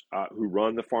billionaires who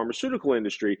run the pharmaceutical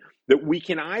industry, that we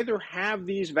can either have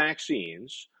these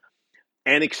vaccines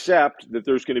and accept that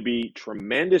there's going to be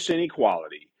tremendous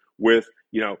inequality with,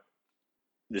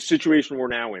 the situation we're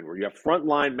now in, where you have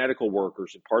frontline medical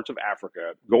workers in parts of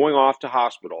Africa going off to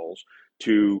hospitals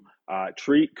to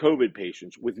treat COVID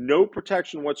patients with no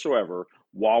protection whatsoever,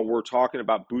 while we're talking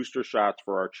about booster shots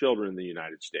for our children in the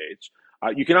United States.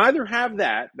 You can either have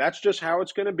that's just how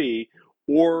it's going to be,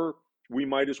 or we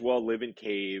might as well live in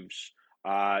caves,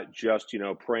 just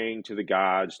praying to the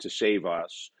gods to save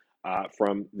us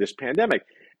from this pandemic.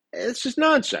 It's just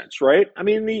nonsense, right? I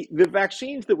mean, the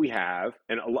vaccines that we have,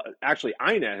 and actually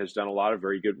INET has done a lot of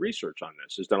very good research on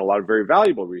this, has done a lot of very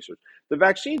valuable research. The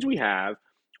vaccines we have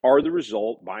are the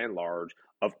result, by and large,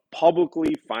 of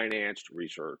publicly financed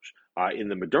research. In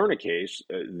the Moderna case,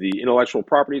 the intellectual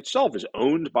property itself is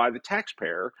owned by the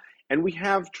taxpayer, and we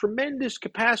have tremendous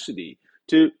capacity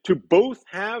to both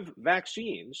have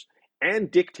vaccines and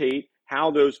dictate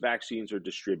how those vaccines are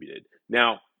distributed.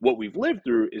 Now, what we've lived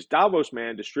through is Davos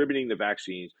man distributing the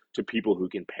vaccines to people who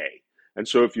can pay. And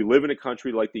so if you live in a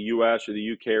country like the US or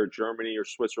the UK or Germany or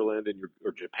Switzerland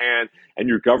or Japan, and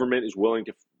your government is willing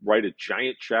to write a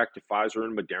giant check to Pfizer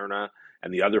and Moderna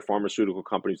and the other pharmaceutical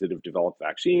companies that have developed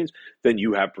vaccines, then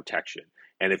you have protection.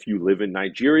 And if you live in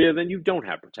Nigeria, then you don't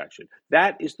have protection.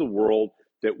 That is the world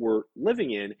that we're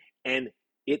living in. And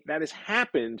that has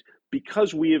happened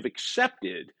because we have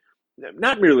accepted,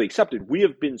 not merely accepted, we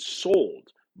have been sold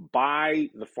by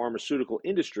the pharmaceutical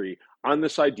industry on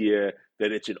this idea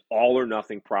that it's an all or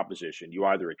nothing proposition. You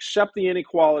either accept the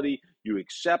inequality, you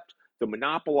accept the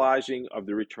monopolizing of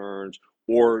the returns,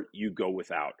 or you go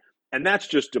without. And that's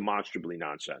just demonstrably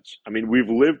nonsense. I mean, we've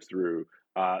lived through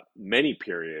many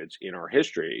periods in our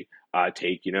history.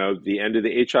 Take, the end of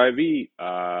the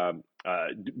HIV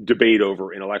debate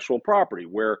over intellectual property,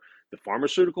 where the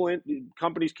pharmaceutical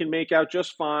companies can make out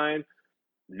just fine.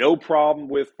 No problem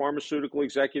with pharmaceutical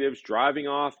executives driving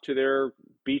off to their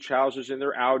beach houses in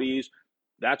their Audis.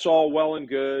 That's all well and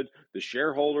good. The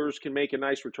shareholders can make a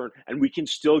nice return, and we can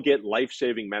still get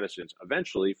life-saving medicines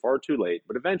eventually, far too late,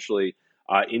 but eventually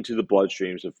into the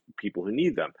bloodstreams of people who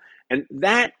need them. And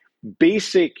that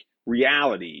basic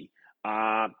reality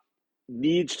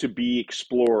needs to be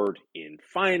explored in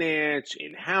finance,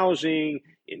 in housing,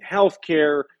 in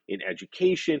healthcare, in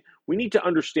education. We need to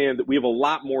understand that we have a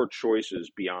lot more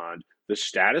choices beyond the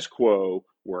status quo,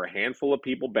 where a handful of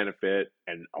people benefit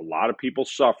and a lot of people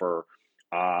suffer,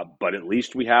 but at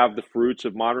least we have the fruits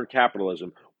of modern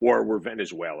capitalism, or we're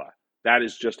Venezuela. That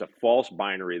is just a false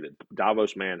binary that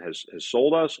Davos man has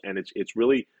sold us, and it's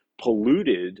really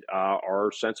polluted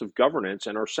our sense of governance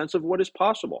and our sense of what is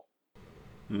possible.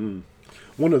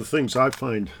 One of the things I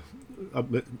find,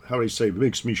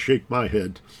 makes me shake my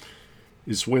head,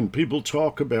 is when people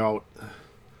talk about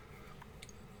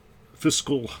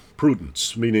fiscal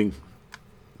prudence, meaning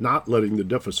not letting the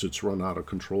deficits run out of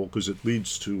control, because it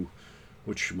leads to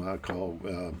what you might call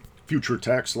future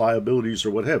tax liabilities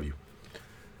or what have you.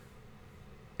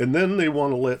 And then they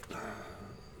want to let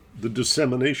the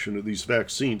dissemination of these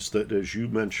vaccines that, as you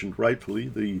mentioned rightfully,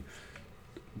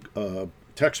 the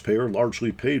taxpayer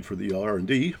largely paid for the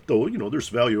R&D, though, there's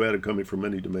value added coming from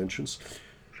many dimensions.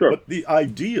 Sure. But the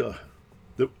idea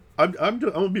that, I'm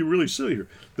going to be really silly here,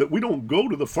 that we don't go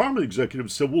to the pharma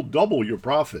executives and say, we'll double your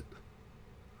profit,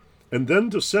 and then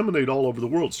disseminate all over the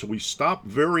world. So we stop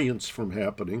variants from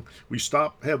happening. We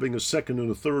stop having a second and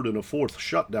a third and a fourth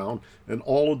shutdown and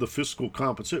all of the fiscal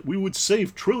compensation. We would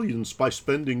save trillions by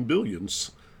spending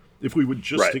billions if we would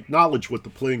just acknowledge what the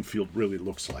playing field really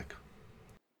looks like.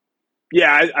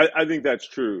 Yeah, I think that's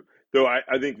true. Though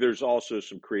I think there's also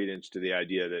some credence to the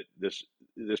idea that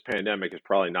this pandemic is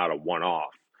probably not a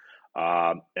one-off.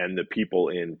 And the people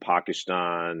in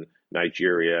Pakistan,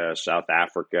 Nigeria, South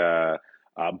Africa,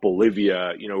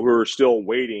 Bolivia, who are still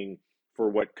waiting for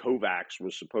what COVAX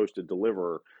was supposed to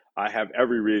deliver, I have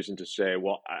every reason to say,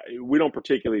 well, we don't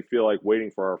particularly feel like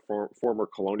waiting for our former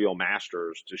colonial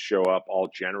masters to show up all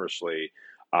generously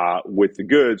with the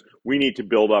goods. We need to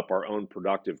build up our own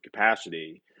productive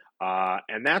capacity.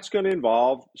 And that's going to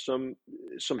involve some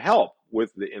help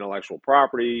with the intellectual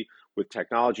property, with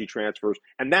technology transfers.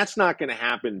 And that's not going to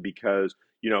happen because,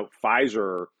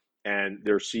 Pfizer and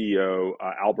their CEO,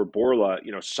 Albert Bourla,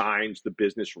 signs the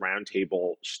Business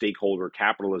Roundtable stakeholder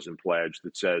capitalism pledge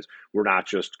that says we're not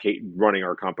just running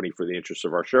our company for the interests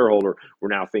of our shareholder, we're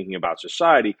now thinking about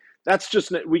society. That's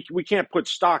just, we can't put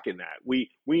stock in that. We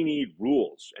need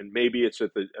rules, and maybe it's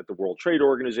at the World Trade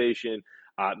Organization,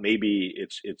 maybe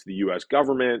it's the U.S.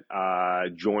 government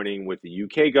joining with the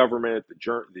UK government,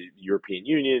 the European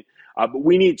Union, but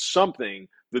we need something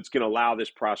that's going to allow this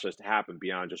process to happen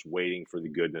beyond just waiting for the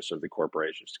goodness of the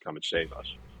corporations to come and save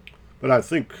us. But I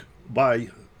think by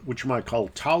what you might call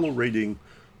tolerating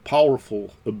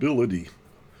powerful ability,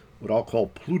 what I'll call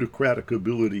plutocratic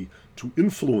ability to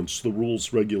influence the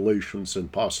rules, regulations, and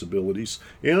possibilities,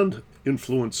 and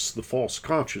influence the false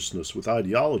consciousness with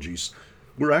ideologies,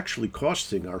 we're actually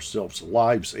costing ourselves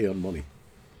lives and money.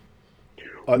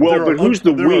 But who's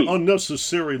the we? There are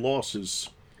unnecessary losses.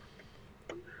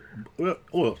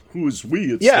 Well, who is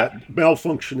we? It's that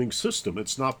malfunctioning system.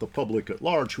 It's not the public at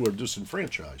large who are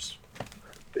disenfranchised.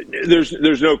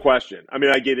 There's no question. I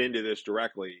mean, I get into this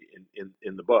directly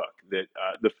in the book, that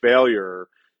the failure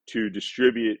to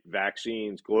distribute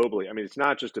vaccines globally. I mean, it's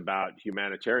not just about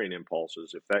humanitarian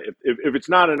impulses. If it's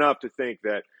not enough to think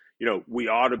that we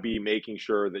ought to be making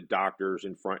sure that doctors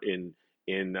in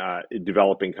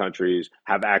developing countries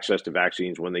have access to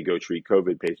vaccines when they go treat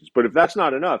COVID patients, but if that's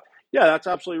not enough, yeah, that's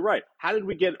absolutely right. How did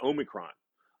we get Omicron?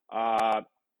 I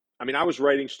mean, I was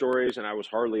writing stories, and I was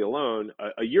hardly alone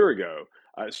a year ago,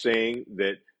 saying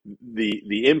that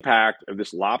the impact of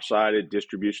this lopsided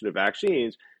distribution of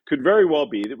vaccines could very well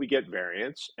be that we get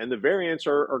variants, and the variants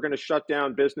are going to shut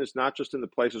down business, not just in the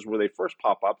places where they first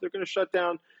pop up. They're going to shut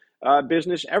down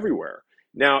business everywhere.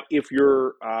 Now, if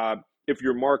you're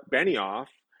Mark Benioff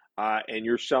and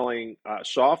you're selling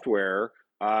software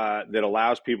that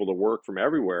allows people to work from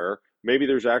everywhere, maybe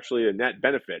there's actually a net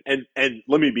benefit. And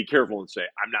let me be careful and say,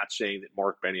 I'm not saying that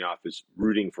Mark Benioff is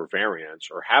rooting for variants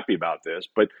or happy about this,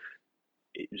 but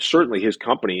certainly his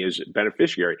company is a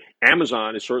beneficiary.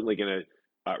 Amazon is certainly going to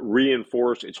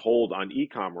reinforce its hold on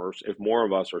e-commerce if more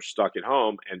of us are stuck at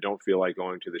home and don't feel like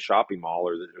going to the shopping mall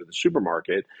or the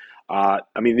supermarket. I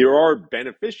mean, there are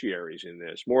beneficiaries in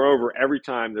this. Moreover, every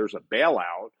time there's a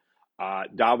bailout,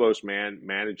 Davos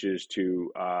manages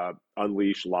to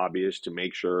unleash lobbyists to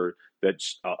make sure that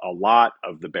a lot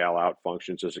of the bailout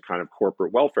functions as a kind of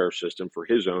corporate welfare system for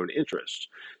his own interests.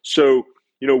 So,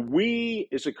 we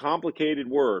is a complicated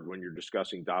word when you're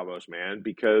discussing Davos Man,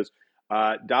 because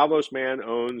Davos Man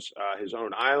owns his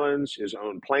own islands, his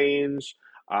own planes,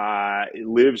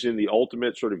 lives in the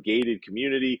ultimate sort of gated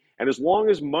community. And as long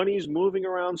as money's moving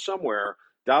around somewhere,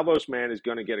 Davos Man is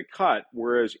going to get a cut,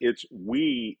 whereas it's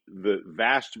we, the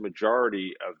vast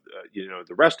majority of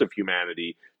the rest of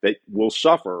humanity, that will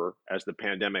suffer as the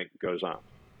pandemic goes on.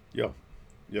 Yeah.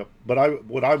 But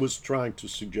what I was trying to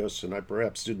suggest, and I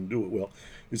perhaps didn't do it well,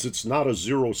 is it's not a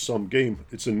zero-sum game.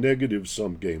 It's a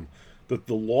negative-sum game. That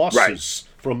the losses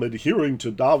from adhering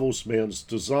to Davos Man's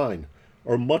design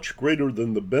are much greater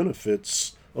than the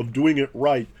benefits of doing it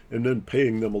right and then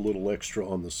paying them a little extra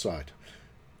on the side.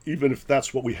 Even if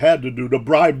that's what we had to do to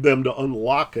bribe them to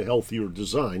unlock a healthier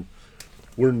design,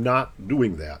 we're not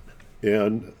doing that.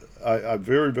 And I'm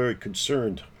very, very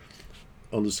concerned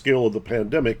on the scale of the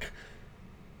pandemic.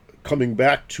 coming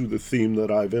back to the theme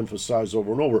that I've emphasized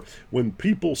over and over, when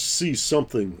people see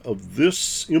something of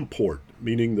this import,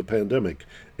 meaning the pandemic,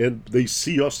 and they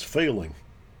see us failing,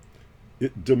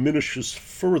 it diminishes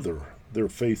further their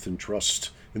faith and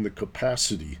trust in the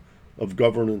capacity of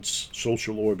governance,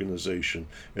 social organization,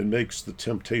 and makes the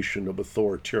temptation of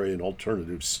authoritarian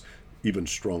alternatives even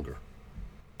stronger.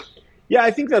 Yeah,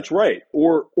 I think that's right.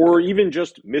 Or even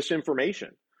just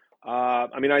misinformation.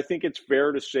 I mean, I think it's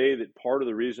fair to say that part of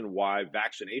the reason why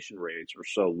vaccination rates are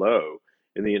so low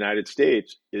in the United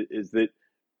States is that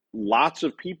lots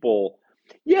of people.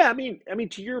 Yeah, I mean,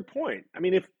 to your point, I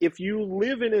mean, if you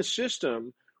live in a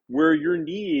system where your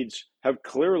needs have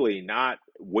clearly not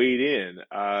weighed in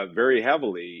very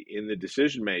heavily in the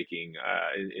decision making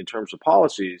in terms of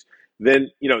policies, then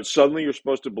suddenly you're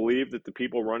supposed to believe that the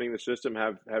people running the system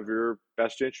have your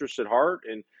best interests at heart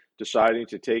and deciding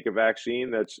to take a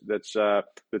vaccine that's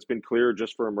been cleared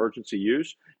just for emergency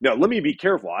use. Now, let me be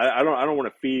careful. I don't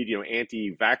want to feed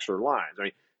anti-vaxxer lines. I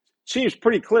mean, seems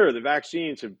pretty clear the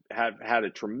vaccines have had a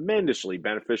tremendously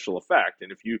beneficial effect.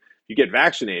 And if you get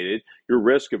vaccinated, your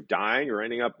risk of dying or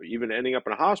ending up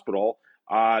in a hospital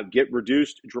get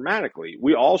reduced dramatically.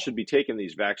 We all should be taking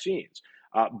these vaccines,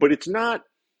 but it's not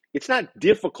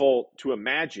difficult to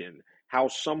imagine how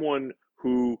someone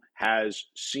who has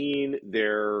seen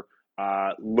their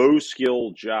low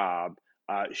skill job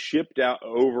shipped out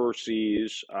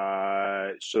overseas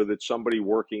so that somebody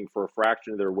working for a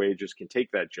fraction of their wages can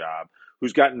take that job,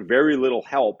 who's gotten very little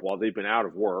help while they've been out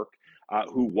of work,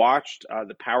 who watched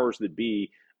the powers that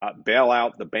be bail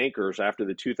out the bankers after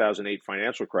the 2008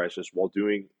 financial crisis while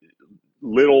doing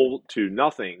little to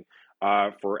nothing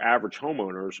for average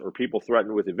homeowners or people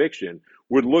threatened with eviction,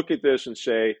 would look at this and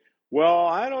say, well,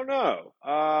 I don't know.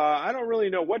 I don't really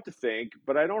know what to think,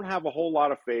 but I don't have a whole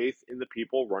lot of faith in the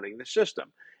people running the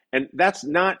system. And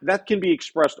that can be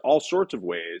expressed all sorts of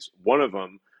ways. One of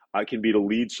them can be to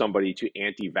lead somebody to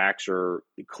anti-vaxxer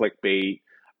clickbait,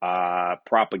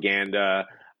 propaganda,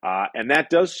 and that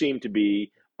does seem to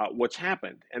be what's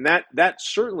happened. And that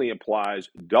certainly applies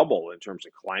double in terms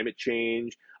of climate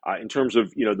change, in terms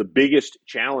of the biggest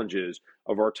challenges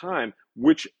of our time,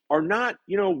 which are not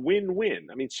win-win.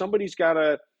 I mean, somebody's got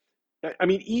to. I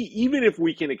mean, even if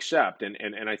we can accept,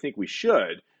 and I think we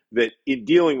should, that in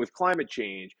dealing with climate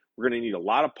change, we're going to need a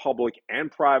lot of public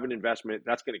and private investment.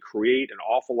 That's going to create an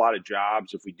awful lot of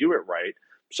jobs if we do it right.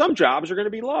 Some jobs are going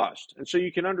to be lost, and so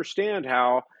you can understand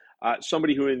how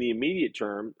somebody who, in the immediate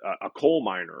term, a coal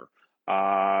miner,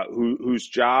 whose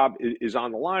job is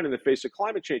on the line in the face of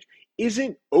climate change,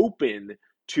 isn't open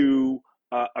to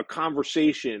a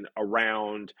conversation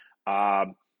around a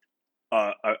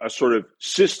sort of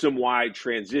system-wide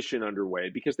transition underway,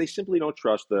 because they simply don't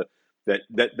trust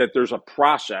that there's a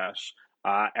process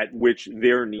at which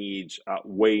their needs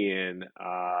weigh in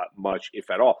much, if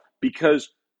at all. Because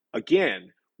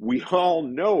again, we all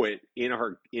know it in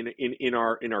our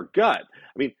gut.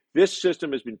 I mean, this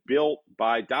system has been built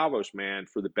by Davos man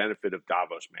for the benefit of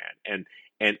Davos man,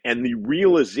 and the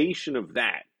realization of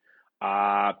that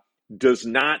does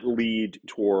not lead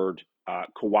toward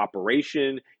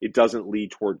cooperation. It doesn't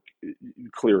lead toward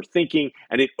clear thinking,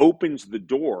 and it opens the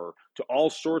door to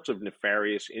all sorts of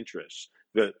nefarious interests.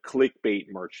 The clickbait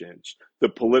merchants, the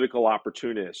political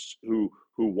opportunists who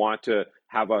want to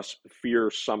have us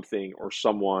fear something or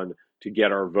someone to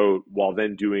get our vote, while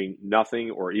then doing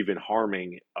nothing or even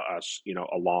harming us,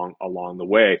 along the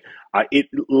way. It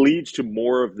leads to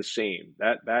more of the same.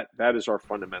 That is our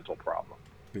fundamental problem.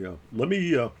 Yeah. Let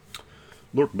me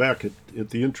look back at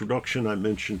the introduction. I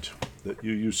mentioned that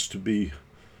you used to be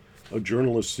a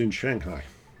journalist in Shanghai.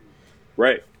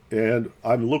 Right. And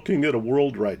I'm looking at a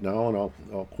world right now, and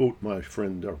I'll quote my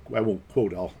friend, or I won't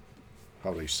quote,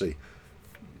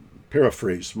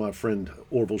 paraphrase my friend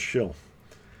Orville Schell.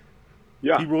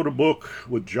 Yeah. He wrote a book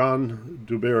with John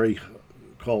Dewberry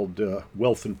called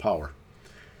Wealth and Power.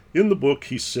 In the book,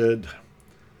 he said,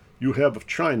 you have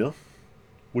China,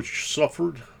 which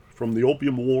suffered from the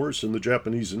Opium Wars and the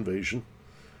Japanese invasion,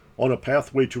 on a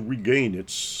pathway to regain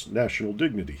its national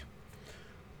dignity.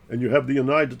 And you have the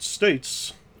United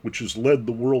States, which has led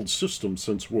the world system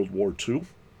since World War II,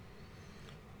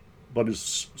 but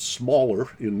is smaller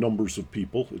in numbers of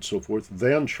people and so forth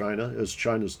than China, as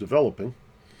China's developing.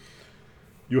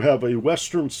 You have a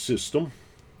Western system,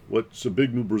 what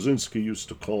Zbigniew Brzezinski used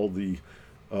to call the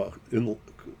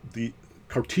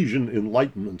Cartesian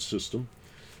Enlightenment system,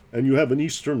 and you have an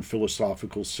Eastern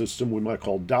philosophical system we might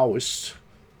call Taoist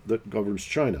that governs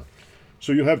China.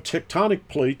 So you have tectonic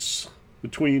plates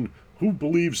between who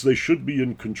believes they should be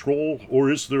in control,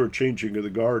 or is there a changing of the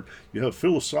guard? You have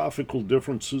philosophical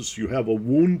differences. You have a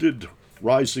wounded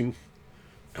rising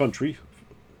country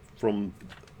from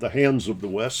the hands of the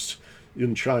West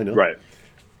in China. Right.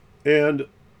 And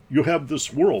you have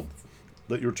this world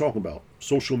that you're talking about,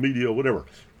 social media, whatever,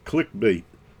 clickbait,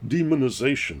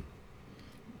 demonization.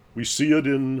 We see it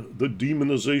in the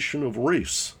demonization of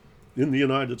race in the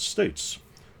United States.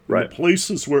 In Right. the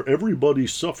places where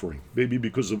everybody's suffering, maybe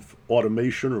because of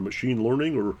automation or machine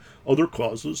learning or other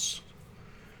causes,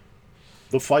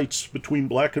 the fights between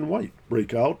black and white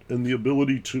break out, and the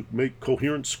ability to make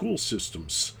coherent school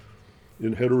systems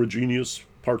in heterogeneous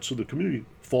parts of the community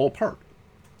fall apart.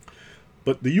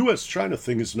 But the US China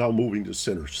thing is now moving to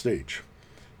center stage.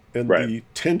 And Right. the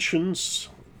tensions,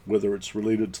 whether it's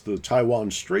related to the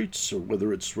Taiwan Straits or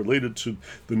whether it's related to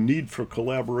the need for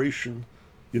collaboration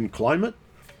in climate,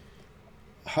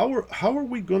 how are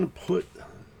we going to put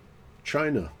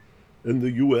China and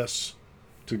the US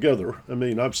together? I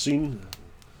mean, I've seen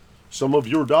some of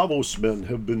your Davos men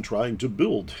have been trying to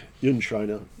build in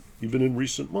China, even in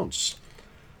recent months.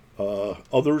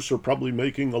 Others are probably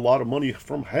making a lot of money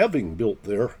from having built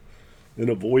there and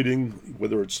avoiding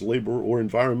whether it's labor or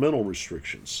environmental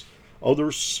restrictions.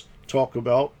 Others talk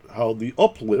about how the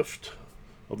uplift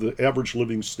of the average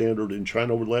living standard in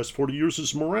China over the last 40 years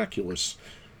is miraculous.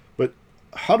 But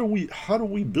how do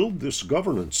we build this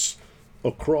governance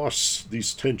across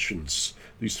these tensions,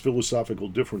 these philosophical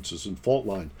differences and fault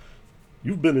line?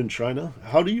 You've been in China.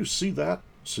 How do you see that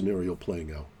scenario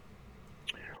playing out?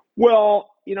 Well,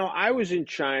 I was in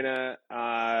China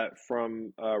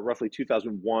from roughly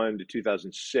 2001 to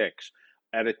 2006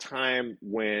 at a time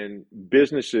when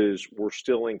businesses were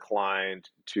still inclined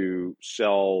to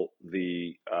sell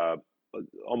the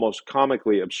almost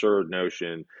comically absurd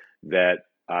notion that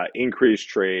increased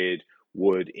trade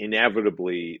would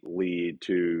inevitably lead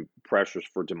to pressures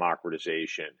for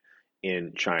democratization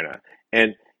in China.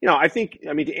 And I think,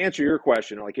 to answer your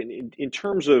question, like in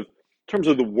terms of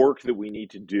the work that we need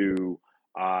to do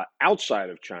outside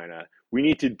of China, we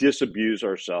need to disabuse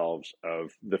ourselves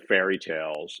of the fairy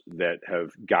tales that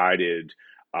have guided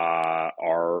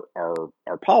our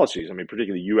policies. I mean,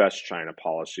 particularly U.S.-China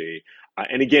policy,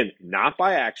 and again, not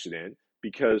by accident,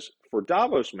 because for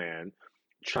Davos man,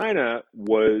 China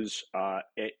was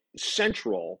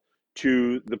central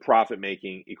to the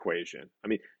profit-making equation. I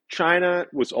mean, China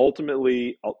was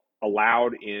ultimately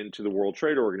allowed into the World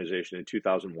Trade Organization in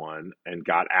 2001 and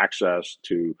got access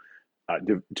to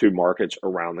markets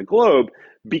around the globe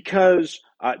because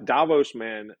Davos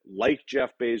men like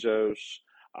Jeff Bezos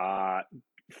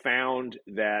found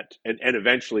that, and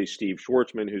eventually Steve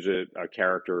Schwartzman, who's a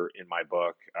character in my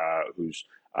book, who's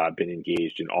been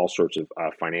engaged in all sorts of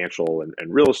financial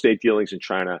and real estate dealings in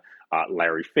China,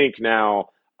 Larry Fink now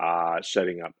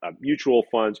setting up mutual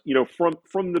funds.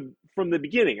 From the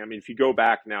beginning. I mean, if you go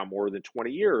back now more than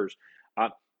 20 years,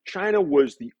 China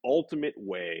was the ultimate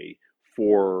way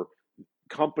for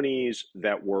companies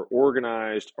that were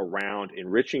organized around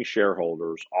enriching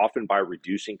shareholders, often by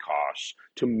reducing costs,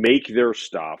 to make their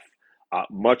stuff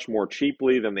much more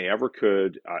cheaply than they ever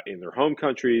could in their home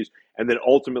countries, and then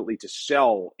ultimately to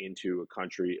sell into a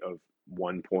country of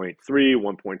 1.3,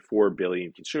 1.4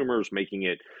 billion consumers, making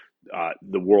it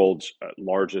the world's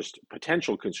largest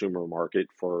potential consumer market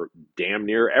for damn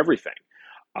near everything.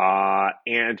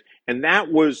 And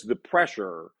that was the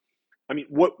pressure. I mean,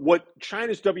 what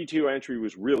China's WTO entry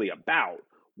was really about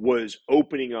was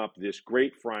opening up this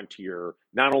great frontier,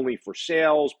 not only for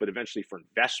sales, but eventually for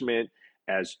investment,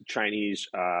 as Chinese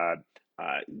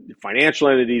financial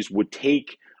entities would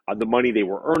take the money they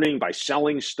were earning by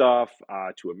selling stuff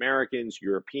to Americans,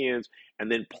 Europeans, and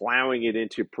then plowing it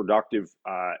into productive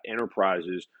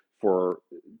enterprises for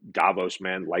Davos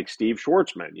men like Steve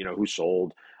Schwartzman, who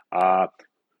sold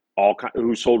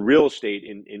who sold real estate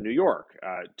in New York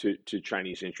to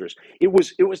Chinese interests. It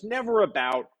was never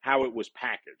about how it was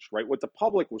packaged, right? What the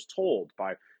public was told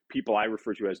by people I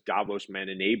refer to as Davos men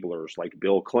enablers, like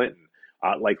Bill Clinton,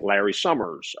 like Larry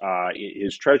Summers,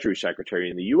 his Treasury Secretary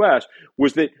in the U.S.,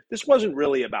 was that this wasn't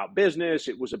really about business.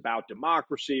 It was about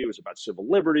democracy. It was about civil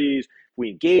liberties. If we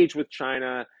engage with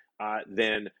China,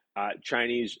 then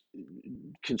Chinese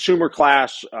consumer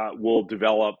class will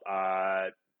develop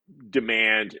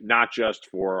demand not just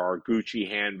for our Gucci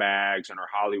handbags and our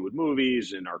Hollywood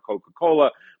movies and our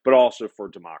Coca-Cola, but also for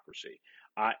democracy.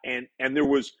 And there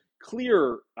was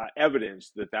clear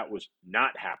evidence that that was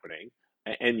not happening.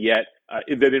 And yet,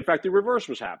 that in fact the reverse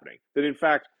was happening. That in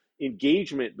fact,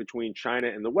 engagement between China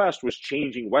and the West was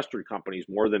changing Western companies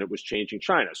more than it was changing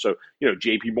China. So,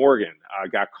 J.P. Morgan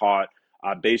got caught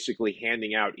basically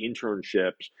handing out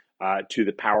internships to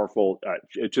the powerful,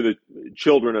 to the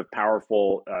children of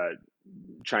powerful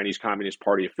Chinese Communist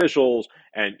Party officials.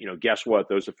 And, guess what?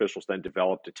 Those officials then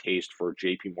developed a taste for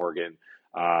JP Morgan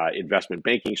investment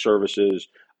banking services.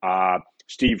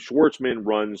 Steve Schwartzman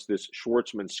runs this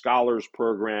Schwartzman Scholars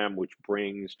Program, which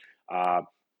brings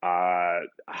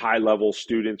high-level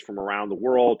students from around the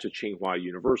world to Tsinghua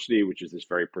University, which is this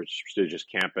very prestigious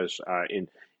campus in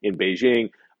Beijing.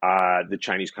 The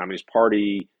Chinese Communist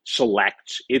Party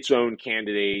selects its own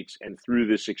candidates, and through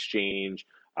this exchange,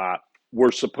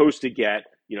 we're supposed to get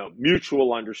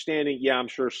mutual understanding. Yeah, I'm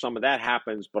sure some of that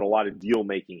happens, but a lot of deal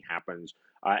making happens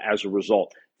as a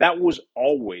result. That was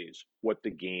always what the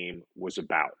game was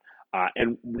about.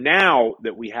 And now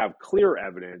that we have clear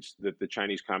evidence that the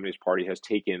Chinese Communist Party has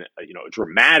taken a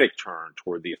dramatic turn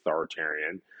toward the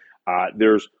authoritarian,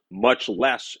 there's much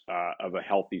less of a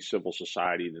healthy civil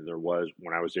society than there was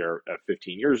when I was there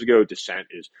 15 years ago. Dissent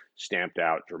is stamped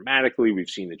out dramatically. We've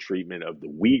seen the treatment of the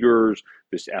Uyghurs,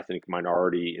 this ethnic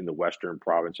minority in the western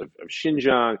province of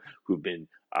Xinjiang, who've been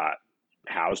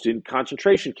housed in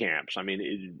concentration camps. I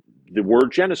mean, the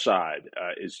word genocide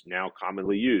is now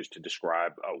commonly used to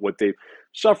describe what they've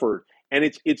suffered. And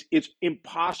it's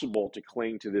impossible to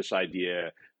cling to this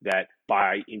idea that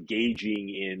by engaging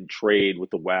in trade with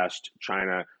the West,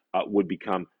 China would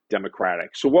become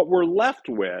democratic. So what we're left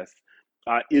with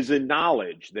is a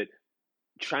knowledge that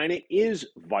China is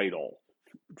vital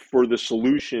for the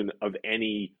solution of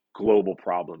any global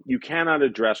problem. You cannot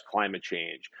address climate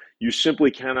change. You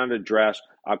simply cannot address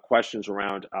questions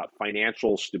around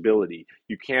financial stability.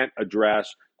 You can't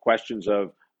address questions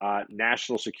of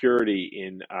national security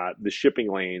in the shipping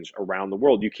lanes around the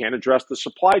world. You can't address the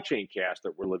supply chain chaos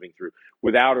that we're living through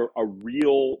without a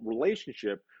real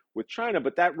relationship with China.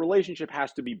 But that relationship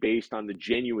has to be based on the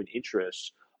genuine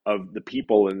interests of the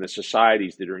people and the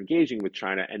societies that are engaging with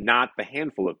China, and not the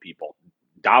handful of people,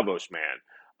 Davos man,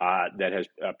 that has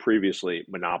previously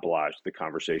monopolized the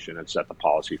conversation and set the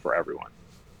policy for everyone.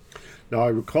 Now, I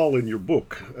recall in your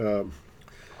book,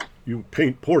 you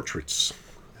paint portraits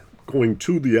going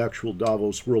to the actual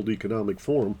Davos World Economic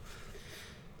Forum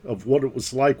of what it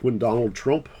was like when Donald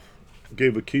Trump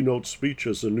gave a keynote speech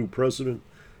as a new president,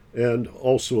 and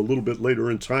also a little bit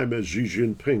later in time as Xi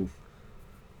Jinping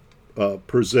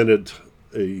presented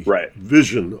a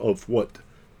vision of what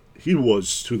he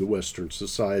was to the Western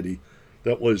society.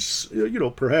 That was,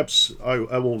 perhaps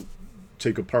I won't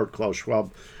take apart Klaus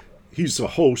Schwab. He's a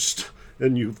host,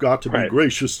 and you've got to be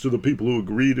gracious to the people who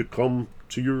agree to come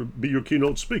to be your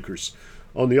keynote speakers.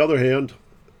 On the other hand,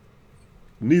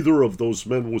 neither of those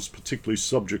men was particularly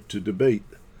subject to debate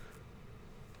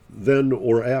then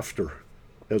or after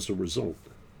as a result.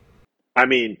 I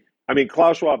mean,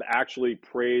 Klaus Schwab actually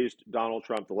praised Donald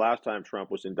Trump the last time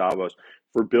Trump was in Davos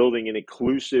for building an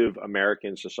inclusive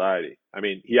American society. I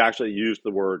mean, he actually used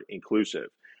the word inclusive.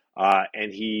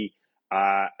 And he,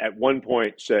 at one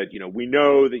point said, we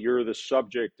know that you're the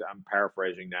subject, I'm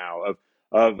paraphrasing now,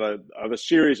 of a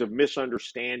series of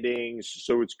misunderstandings.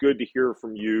 So it's good to hear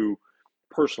from you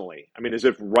personally. I mean, as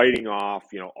if writing off,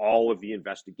 all of the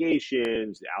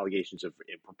investigations, the allegations of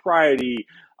impropriety,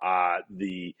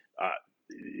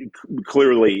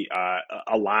 clearly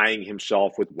allying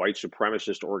himself with white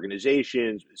supremacist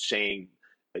organizations, saying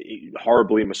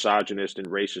horribly misogynist and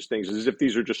racist things, as if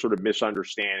these are just sort of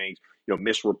misunderstandings,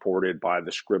 misreported by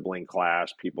the scribbling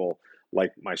class, people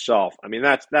like myself. I mean,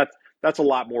 that's a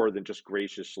lot more than just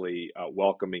graciously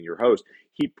welcoming your host.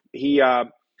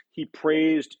 He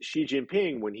praised Xi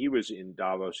Jinping when he was in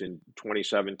Davos in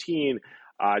 2017,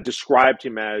 described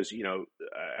him as,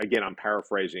 again, I'm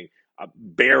paraphrasing,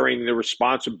 bearing the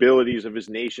responsibilities of his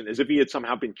nation as if he had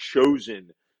somehow been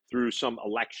chosen through some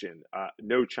election.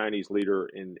 No Chinese leader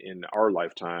in our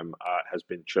lifetime has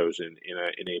been chosen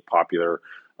in a popular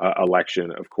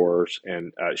election, of course.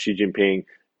 And Xi Jinping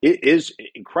is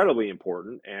incredibly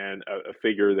important and a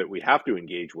figure that we have to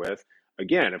engage with.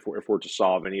 Again, if we're to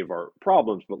solve any of our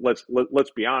problems, but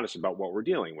let's be honest about what we're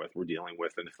dealing with. We're dealing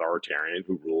with an authoritarian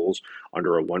who rules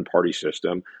under a one-party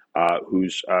system,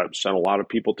 who's sent a lot of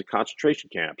people to concentration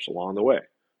camps along the way.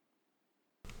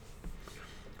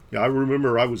 Yeah, I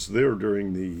remember I was there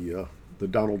during the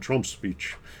Donald Trump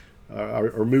speech.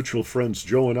 Our mutual friends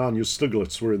Joe and Anya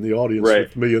Stiglitz were in the audience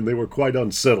with me, and they were quite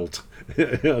unsettled.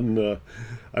 And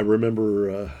I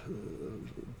remember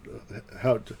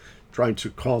trying to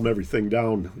calm everything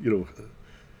down,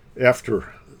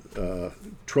 after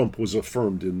Trump was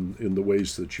affirmed in the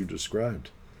ways that you described.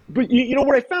 But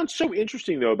what I found so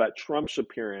interesting, though, about Trump's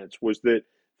appearance was that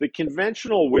the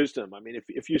conventional wisdom, I mean,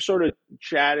 if you sort of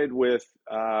chatted with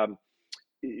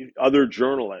other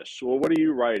journalists, well, what are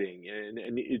you writing?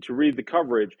 And to read the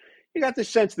coverage, you got the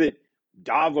sense that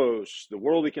Davos, the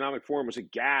World Economic Forum, was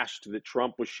aghast that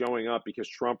Trump was showing up because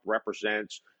Trump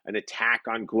represents an attack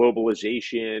on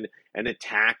globalization, an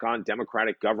attack on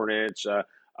democratic governance, a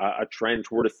trend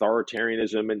toward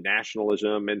authoritarianism and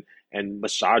nationalism and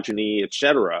misogyny,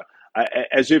 etc.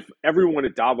 As if everyone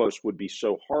at Davos would be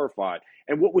so horrified.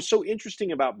 And what was so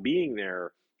interesting about being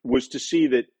there was to see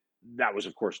that that was,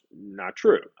 of course, not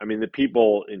true. I mean, the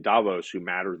people in Davos who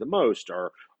matter the most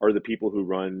are the people who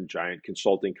run giant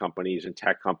consulting companies and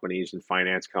tech companies and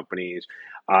finance companies.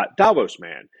 Davos,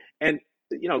 man. And,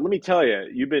 let me tell you,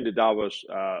 you've been to Davos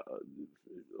a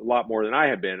lot more than I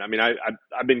have been. I mean,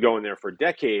 I've been going there for a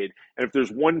decade. And if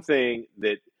there's one thing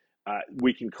that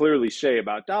we can clearly say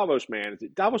about Davos, man, is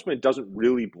that Davos, man, doesn't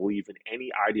really believe in any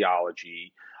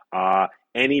ideology,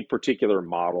 any particular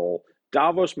model.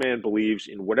 Davos, man, believes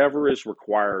in whatever is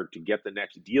required to get the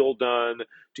next deal done,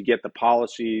 to get the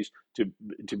policies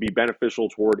to be beneficial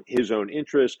toward his own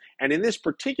interests. And in this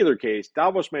particular case,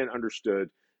 Davos, man, understood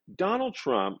Donald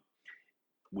Trump.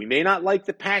 We may not like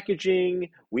the packaging.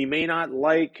 We may not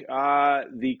like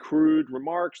the crude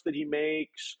remarks that he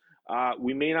makes.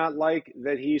 We may not like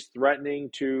that he's threatening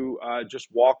to just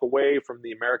walk away from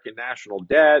the American national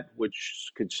debt,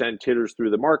 which could send titters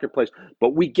through the marketplace.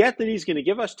 But we get that he's going to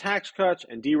give us tax cuts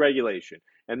and deregulation.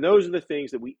 And those are the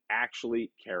things that we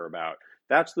actually care about.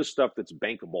 That's the stuff that's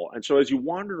bankable. And so as you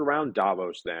wandered around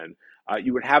Davos, then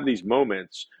you would have these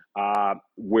moments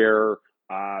where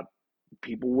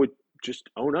people would just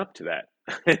own up to that.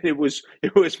 And it was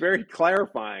very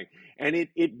clarifying. And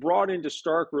it brought into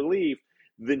stark relief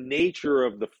the nature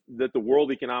of that the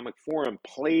World Economic Forum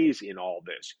plays in all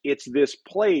this. It's this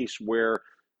place where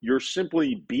you're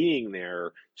simply being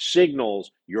there signals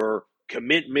your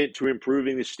commitment to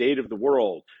improving the state of the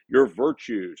world, your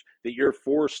virtues, that you're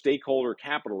for stakeholder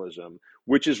capitalism,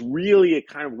 which is really a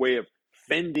kind of way of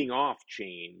fending off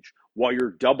change while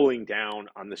you're doubling down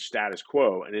on the status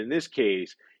quo. And in this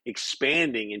case,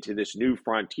 expanding into this new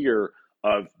frontier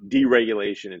of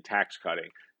deregulation and tax cutting.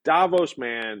 Davos,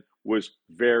 man, was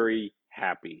very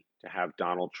happy to have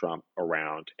Donald Trump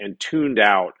around and tuned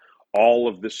out all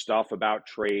of the stuff about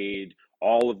trade,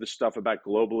 all of the stuff about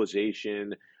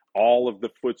globalization, all of the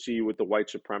footsie with the white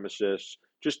supremacists.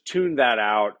 Just tuned that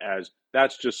out as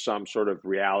that's just some sort of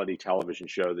reality television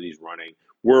show that he's running.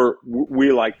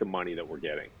 We like the money that we're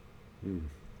getting.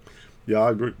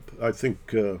 Yeah, I think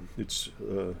it's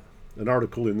an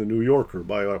article in the New Yorker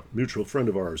by a mutual friend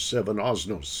of ours, Seven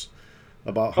Osnos,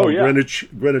 about how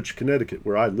Greenwich, Connecticut,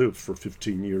 where I lived for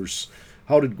 15 years,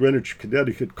 how did Greenwich,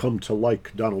 Connecticut come to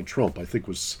like Donald Trump? I think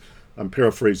I'm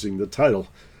paraphrasing the title,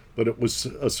 but it was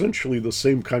essentially the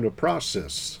same kind of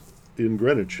process in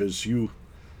Greenwich as you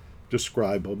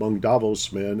describe among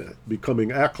Davos men,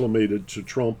 becoming acclimated to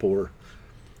Trump or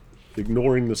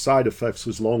ignoring the side effects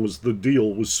as long as the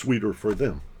deal was sweeter for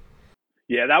them.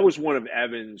 Yeah, that was one of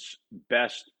Evan's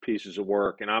best pieces of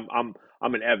work, and I'm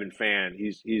an Evan fan.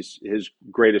 His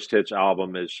greatest hits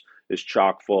album is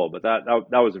chock full, but that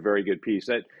was a very good piece.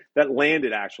 That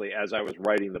landed actually as I was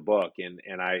writing the book,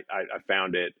 and I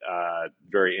found it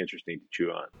very interesting to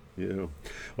chew on. Yeah,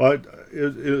 well,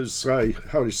 it is how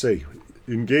do you say,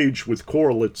 engage with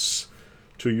correlates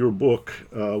to your book.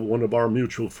 One of our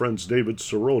mutual friends, David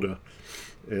Sirota,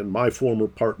 and my former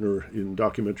partner in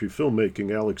documentary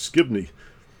filmmaking, Alex Gibney,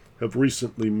 have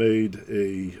recently made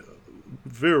a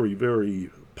very,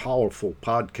 very powerful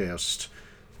podcast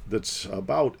that's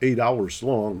about 8 hours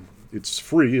long. It's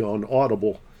free on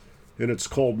Audible, and it's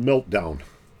called Meltdown.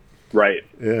 Right.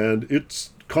 And it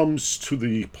comes to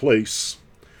the place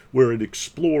where it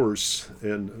explores,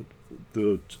 and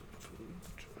the,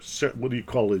 what do you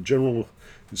call it, General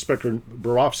Inspector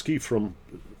Borofsky from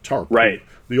TARP, right?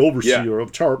 The overseer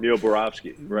of TARP, Neil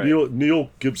Borofsky, right? Neil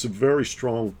gives a very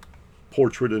strong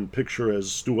portrait and picture,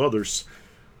 as do others,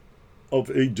 of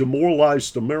a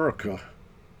demoralized America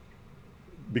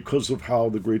because of how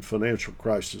the great financial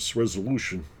crisis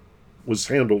resolution was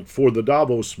handled for the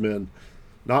Davos men,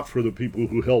 not for the people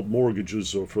who held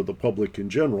mortgages or for the public in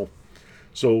general.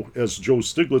 So, as Joe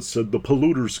Stiglitz said, the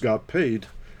polluters got paid,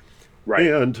 right?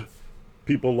 And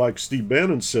people like Steve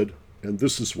Bannon said, and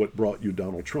this is what brought you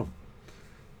Donald Trump.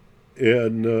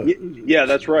 And yeah,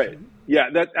 that's right. Yeah,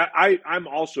 I'm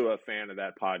also a fan of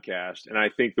that podcast, and I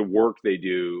think the work they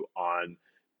do on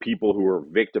people who are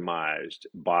victimized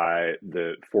by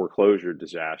the foreclosure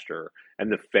disaster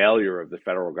and the failure of the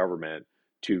federal government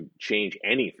to change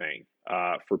anything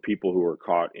for people who are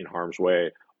caught in harm's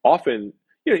way. Often,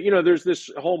 there's this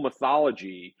whole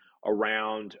mythology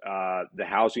around the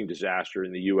housing disaster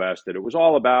in the U.S. that it was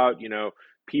all about,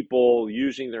 people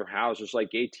using their houses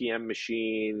like ATM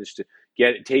machines to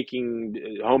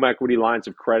taking home equity lines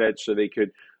of credit so they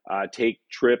could take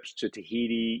trips to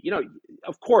Tahiti.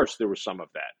 Of course, there was some of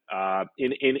that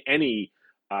in any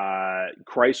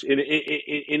crisis,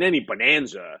 in any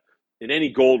bonanza, in any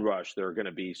gold rush. There are going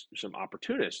to be some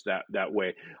opportunists that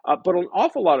way, but an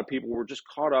awful lot of people were just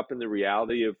caught up in the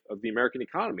reality of the American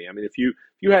economy. I mean, if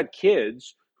you had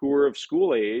kids who were of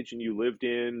school age and you lived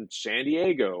in San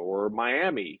Diego or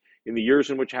Miami in the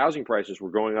years in which housing prices were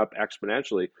going up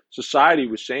exponentially, society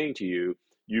was saying to you,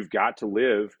 you've got to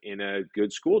live in a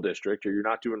good school district or you're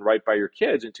not doing right by your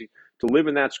kids. And to live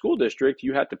in that school district,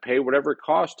 you had to pay whatever it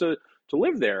cost to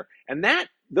live there. And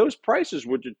those prices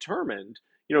were determined,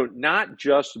 not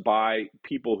just by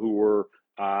people who were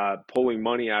pulling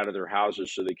money out of their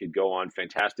houses so they could go on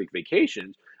fantastic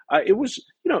vacations. It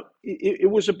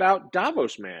was about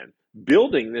Davos man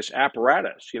building this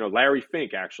apparatus. Larry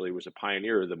Fink actually was a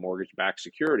pioneer of the mortgage-backed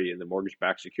security, and the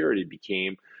mortgage-backed security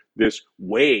became this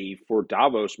way for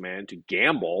Davos man to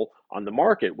gamble on the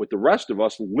market with the rest of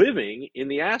us living in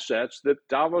the assets that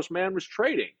Davos man was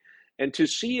trading. And to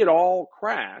see it all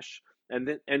crash,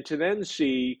 and to then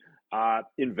see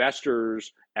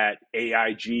investors at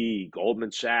AIG,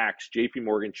 Goldman Sachs, JP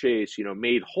Morgan Chase,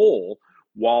 made whole,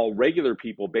 while regular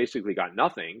people basically got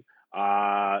nothing,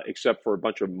 except for a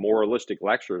bunch of moralistic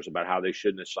lectures about how they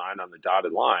shouldn't have signed on the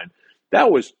dotted line.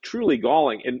 That was truly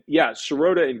galling. And yeah,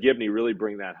 Sirota and Gibney really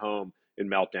bring that home in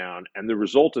Meltdown. And the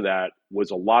result of that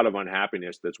was a lot of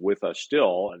unhappiness that's with us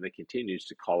still, and that continues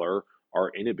to color our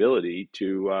inability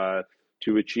to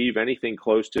achieve anything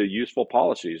close to useful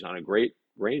policies on a great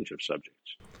range of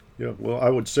subjects. Yeah, well, I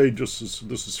would say, just as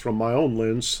this is from my own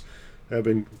lens,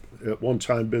 having at one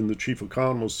time been the chief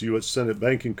economist of the U.S. Senate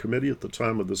Banking Committee at the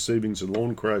time of the savings and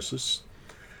loan crisis,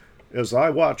 as I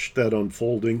watched that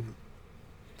unfolding,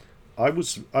 I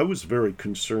was very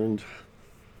concerned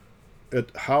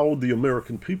at how the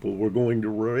American people were going to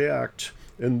react,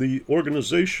 and the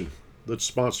organization that's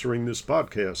sponsoring this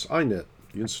podcast, INET,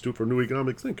 the Institute for New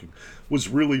Economic Thinking, was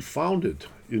really founded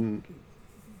in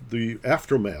the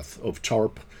aftermath of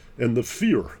TARP and the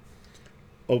fear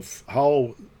of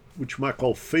how, which you might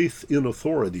call faith in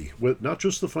authority, not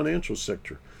just the financial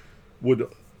sector,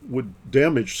 would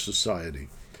damage society.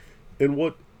 And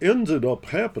what ended up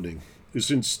happening is,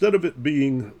 instead of it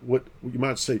being what you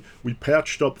might say, we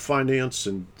patched up finance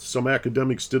and some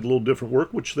academics did a little different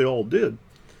work, which they all did,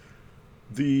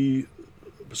 the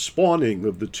spawning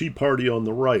of the Tea Party on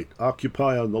the right,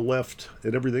 Occupy on the left,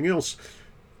 and everything else,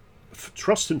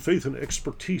 trust and faith and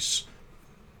expertise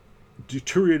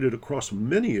deteriorated across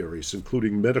many areas,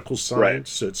 including medical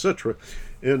science, etc.,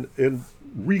 and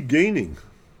regaining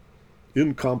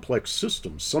in complex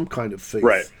systems some kind of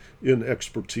faith in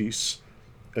expertise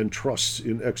and trust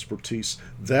in expertise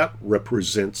that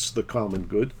represents the common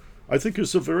good, I think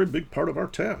is a very big part of our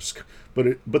task.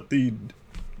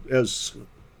 As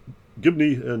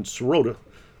Gibney and Sirota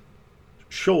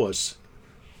show us,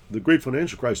 the great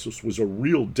financial crisis was a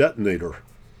real detonator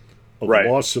of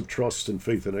loss of trust and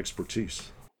faith and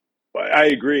expertise. I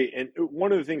agree. And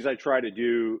one of the things I try to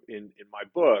do in my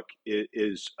book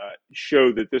is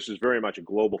show that this is very much a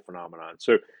global phenomenon.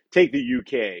 So take the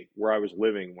UK, where I was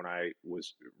living when I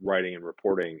was writing and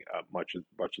reporting much of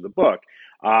the book.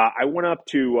 I went up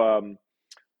to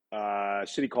a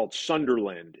city called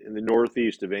Sunderland in the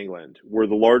northeast of England, where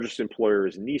the largest employer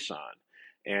is Nissan.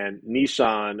 And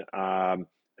Nissan,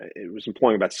 it was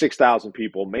employing about 6,000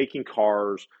 people, making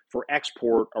cars for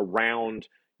export around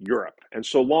Europe. And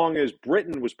so long as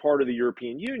Britain was part of the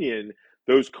European Union,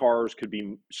 those cars could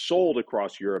be sold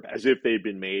across Europe as if they'd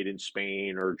been made in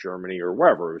Spain or Germany or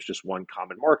wherever. It was just one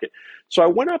common market. So I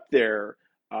went up there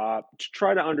to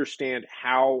try to understand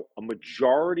how a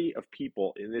majority of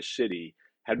people in this city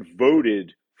had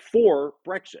voted for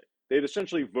Brexit. They had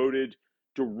essentially voted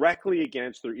directly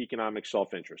against their economic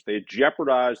self-interest. They had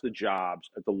jeopardized the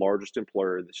jobs at the largest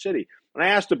employer in the city. And I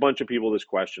asked a bunch of people this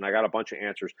question. I got a bunch of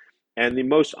answers. And the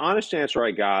most honest answer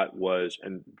I got was,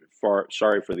 and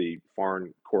sorry for the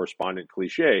foreign correspondent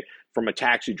cliche, from a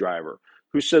taxi driver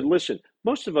who said, listen,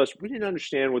 most of us, we didn't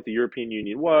understand what the European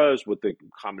Union was, what the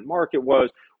common market was.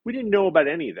 We didn't know about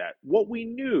any of that. What we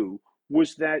knew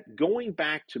was that going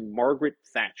back to Margaret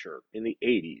Thatcher in the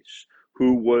 80s,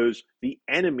 who was the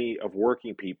enemy of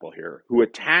working people here, who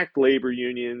attacked labor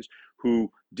unions,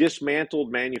 who dismantled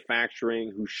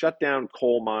manufacturing, who shut down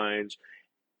coal mines,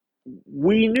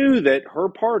 we knew that her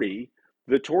party,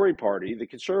 the Tory party, the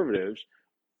Conservatives,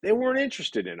 they weren't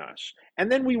interested in us.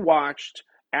 And then we watched,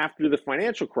 after the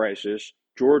financial crisis,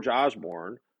 George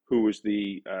Osborne, who was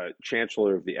the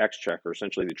Chancellor of the Exchequer,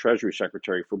 essentially the Treasury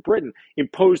Secretary for Britain,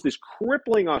 imposed this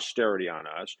crippling austerity on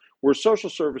us, where social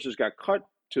services got cut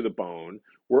to the bone,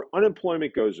 where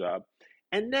unemployment goes up.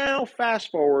 And now, fast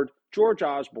forward, George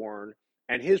Osborne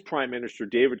and his Prime Minister,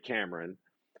 David Cameron,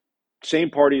 same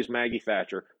party as Maggie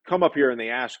Thatcher, come up here and they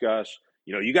ask us,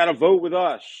 you got to vote with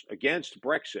us against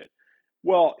Brexit.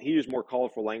 Well, he used more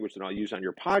colorful language than I'll use on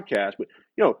your podcast, but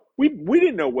we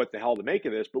didn't know what the hell to make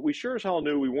of this, but we sure as hell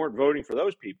knew we weren't voting for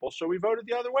those people, so we voted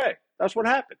the other way. That's what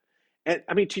happened. And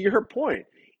I mean, to your point,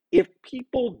 if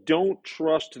people don't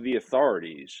trust the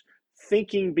authorities,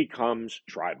 thinking becomes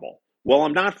tribal. Well,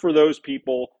 I'm not for those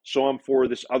people, so I'm for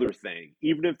this other thing.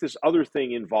 Even if this other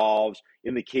thing involves,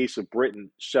 in the case of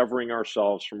Britain, severing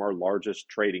ourselves from our largest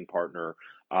trading partner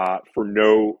for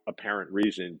no apparent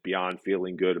reason beyond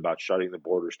feeling good about shutting the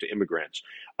borders to immigrants.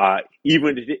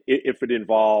 Even if it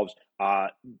involves,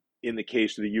 in the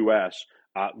case of the U.S.,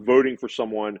 voting for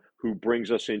someone who brings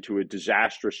us into a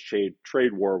disastrous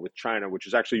trade war with China, which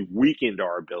has actually weakened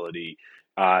our ability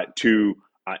to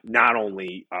not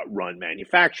only run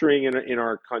manufacturing in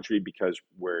our country, because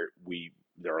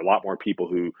there are a lot more people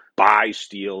who buy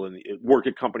steel and work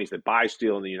at companies that buy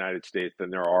steel in the United States than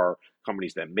there are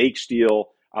companies that make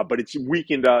steel. But it's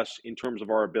weakened us in terms of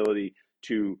our ability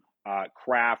to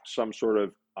craft some sort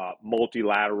of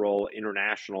multilateral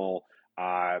international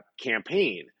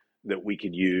campaign that we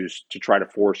could use to try to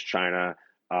force China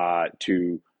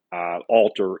to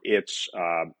alter its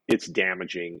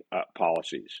damaging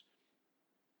policies.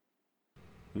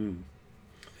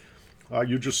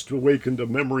 You just awakened a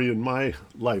memory in my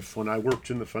life. When I worked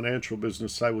in the financial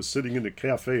business, I was sitting in a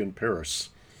cafe in Paris,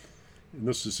 and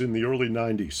this is in the early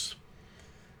 90s.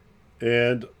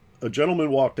 And a gentleman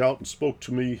walked out and spoke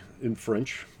to me in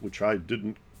French, which I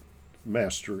didn't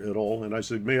master at all. And I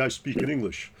said, "May I speak in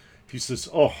English?" He says,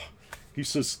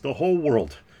 the whole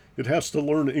world, it has to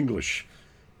learn English.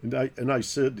 And I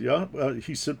said, "Yeah."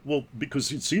 He said, "Well,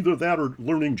 because it's either that or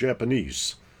learning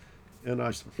Japanese." And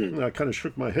I kind of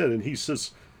shook my head, and he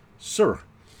says, "Sir,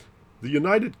 the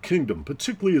United Kingdom,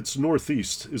 particularly its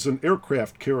northeast, is an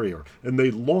aircraft carrier, and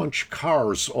they launch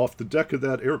cars off the deck of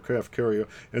that aircraft carrier,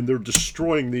 and they're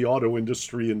destroying the auto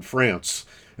industry in France.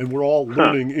 And we're all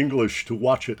learning English to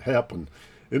watch it happen.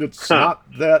 And it's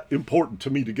not that important to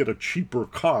me to get a cheaper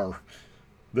car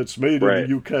that's made in the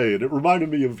UK." And it reminded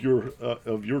me of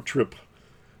your trip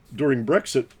during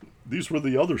Brexit. These were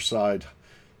the other side.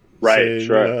 Right, saying,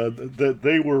 that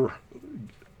they were.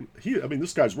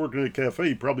 This guy's working in a cafe.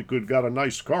 He probably could have got a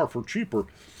nice car for cheaper,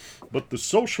 but the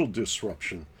social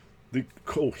disruption, the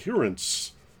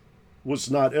coherence,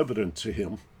 was not evident to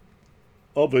him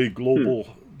of a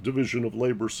global division of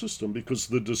labor system, because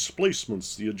the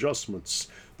displacements, the adjustments,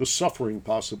 the suffering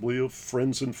possibly of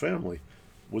friends and family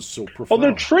was so profound.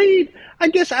 Although trade, I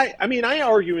guess I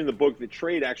argue in the book that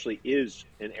trade actually is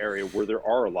an area where there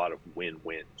are a lot of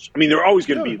win-wins. I mean, there are always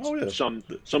going to be some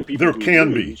people. There who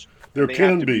can lose, be. There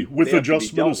can be. With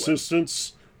adjustment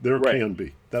assistance, there Right. can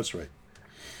be. That's right.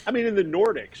 I mean, in the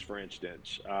Nordics, for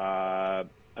instance,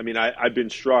 I've been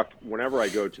struck whenever I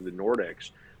go to the Nordics.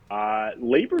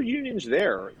 Labor unions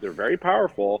there, they're very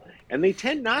powerful, and they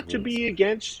tend not to be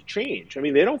against change. I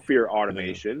mean, they don't fear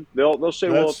automation. They'll say,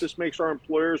 well, if this makes our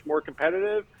employers more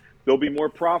competitive, they'll be more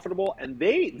profitable. And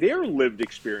their lived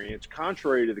experience,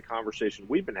 contrary to the conversation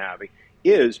we've been having,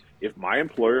 is if my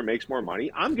employer makes more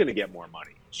money, I'm going to get more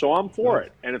money. So I'm for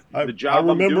it. And if the job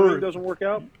I'm doing doesn't work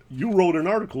out. You wrote an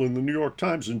article in the New York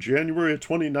Times in January of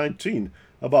 2019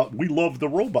 about "We Love the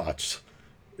Robots."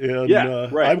 And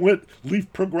I went,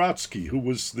 Leif Pagrotsky, who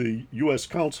was the U.S.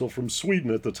 consul from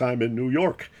Sweden at the time in New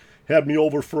York, had me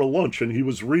over for a lunch, and he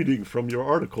was reading from your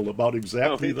article about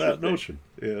exactly that notion.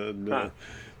 And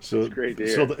so, that's great to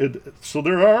hear. So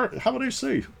there are, how would I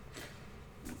say,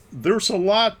 there's a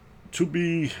lot to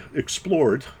be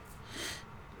explored.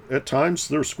 At times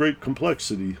there's great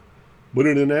complexity, but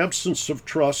in an absence of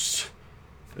trust,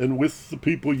 and with the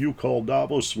people you call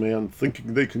Davos man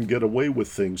thinking they can get away with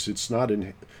things, it's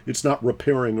not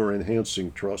repairing or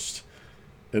enhancing trust.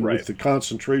 And with the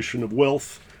concentration of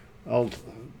wealth, I'll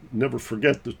never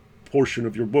forget the portion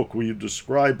of your book where you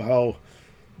describe how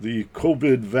the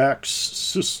COVID vax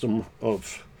system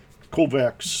of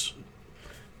COVAX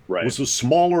was a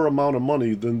smaller amount of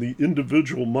money than the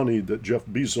individual money that Jeff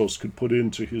Bezos could put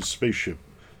into his spaceship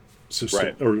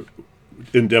system or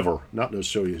endeavor, not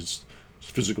necessarily his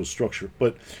physical structure,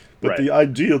 but the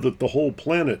idea that the whole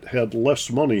planet had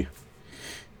less money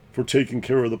for taking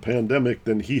care of the pandemic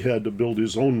than he had to build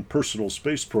his own personal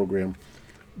space program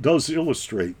does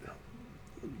illustrate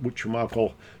what you might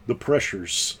call the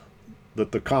pressures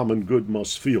that the common good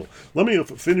must feel. Let me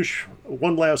finish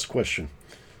one last question.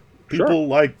 Sure. People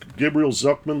like Gabriel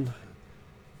Zucman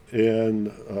and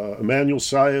Emmanuel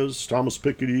Saez, Thomas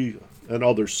Piketty, and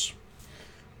others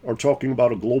are talking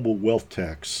about a global wealth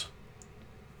tax.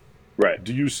 Right.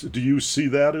 Do you see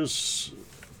that as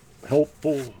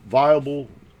helpful, viable,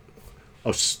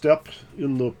 a step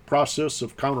in the process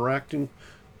of counteracting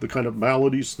the kind of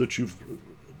maladies that you've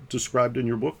described in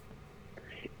your book?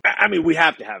 I mean, we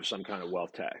have to have some kind of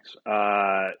wealth tax.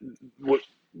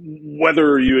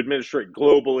 Whether you administer it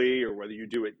globally or whether you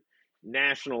do it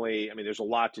nationally, I mean, there's a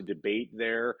lot to debate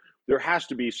there. There has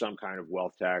to be some kind of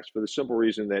wealth tax for the simple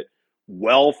reason that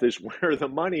wealth is where the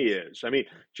money is. I mean,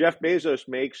 Jeff Bezos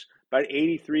makes about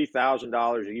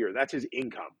 $83,000 a year. That's his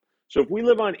income. So if we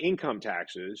live on income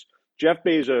taxes, Jeff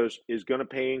Bezos is going to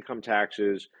pay income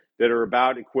taxes that are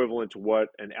about equivalent to what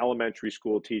an elementary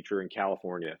school teacher in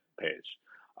California pays.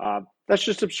 That's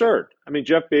just absurd. I mean,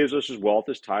 Jeff Bezos' wealth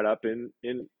is tied up in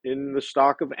the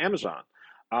stock of Amazon.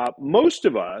 Most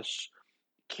of us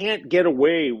can't get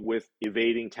away with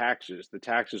evading taxes. The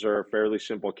taxes are a fairly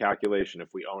simple calculation.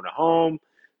 If we own a home,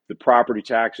 the property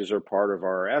taxes are part of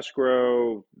our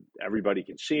escrow. Everybody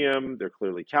can see them. They're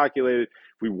clearly calculated.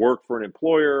 If we work for an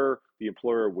employer, the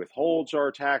employer withholds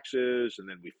our taxes, and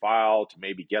then we file to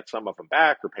maybe get some of them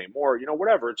back or pay more,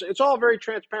 whatever. It's all very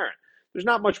transparent. There's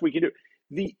not much we can do.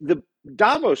 The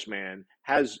Davos man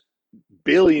has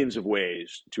billions of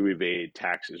ways to evade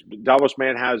taxes. Davos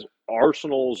man has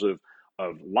arsenals of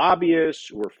lobbyists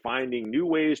who are finding new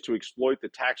ways to exploit the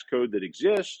tax code that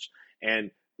exists and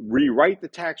rewrite the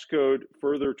tax code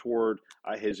further toward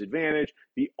his advantage.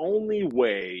 The only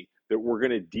way that we're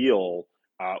going to deal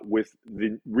with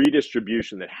the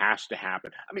redistribution that has to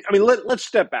happen. I mean, let's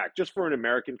step back just for an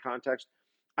American context.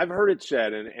 I've heard it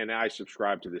said, and I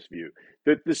subscribe to this view,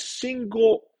 that the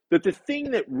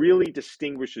thing that really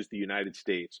distinguishes the United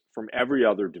States from every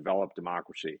other developed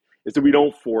democracy is that we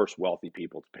don't force wealthy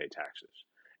people to pay taxes.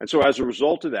 And so as a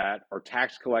result of that, our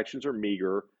tax collections are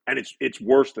meager, and it's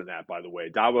worse than that, by the way.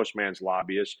 Davos man's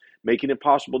lobbyists make it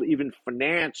impossible to even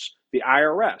finance the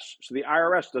IRS. So the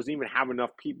IRS doesn't even have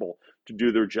enough people to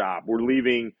do their job. We're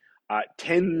leaving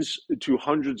tens to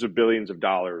hundreds of billions of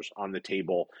dollars on the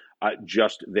table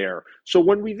just there. So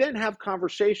when we then have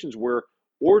conversations where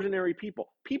ordinary people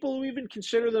who even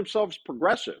consider themselves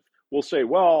progressive, will say,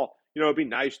 well, it'd be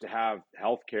nice to have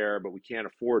health care, but we can't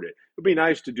afford it. It'd be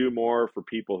nice to do more for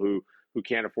people who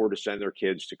can't afford to send their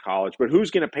kids to college, but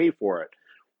who's going to pay for it?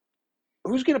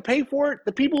 Who's going to pay for it?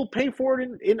 The people who pay for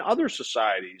it in other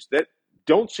societies that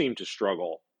don't seem to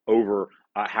struggle over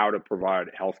how to provide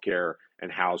health care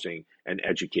and housing and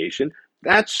education.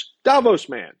 That's Davos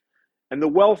man. And the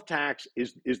wealth tax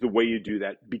is the way you do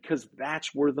that, because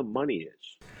that's where the money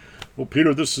is. Well,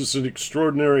 Peter, this is an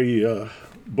extraordinary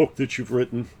book that you've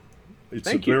written. It's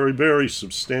Thank a you. very, very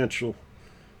substantial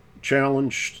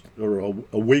challenge, or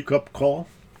a wake-up call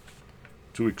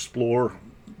to explore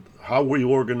how we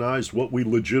organize, what we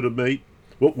legitimate,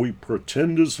 what we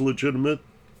pretend is legitimate,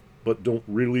 but don't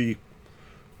really,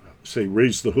 say,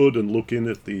 raise the hood and look in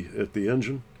at the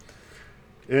engine.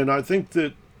 And I think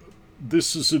that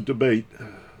this is a debate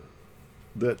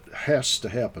that has to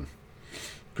happen.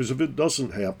 Because if it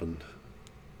doesn't happen,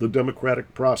 the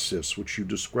democratic process, which you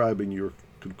describe in your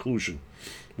conclusion,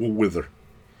 will wither.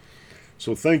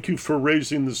 So thank you for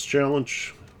raising this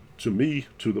challenge to me,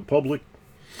 to the public,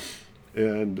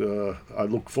 and I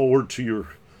look forward to your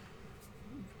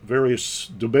various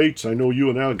debates. I know you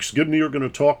and Alex Gibney are going to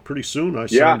talk pretty soon. I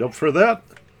signed up for that.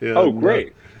 And,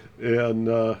 great.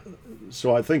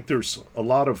 So I think there's a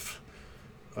lot of,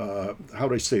 a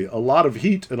lot of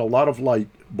heat and a lot of light,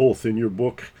 both in your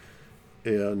book.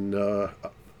 And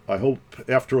I hope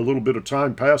after a little bit of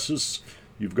time passes,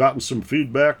 you've gotten some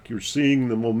feedback, you're seeing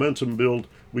the momentum build,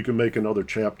 we can make another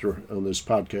chapter on this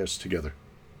podcast together.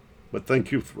 But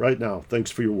thank you right now.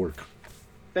 Thanks for your work.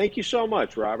 Thank you so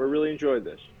much, Rob. I really enjoyed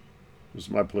this. It was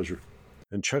my pleasure.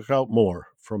 And check out more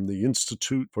from the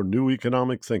Institute for New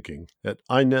Economic Thinking at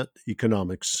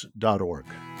ineteconomics.org.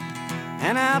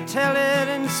 And I'll tell it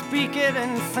and speak it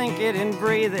and think it and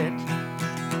breathe it,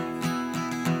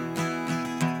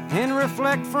 and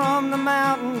reflect from the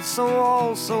mountains so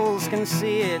all souls can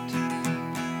see it.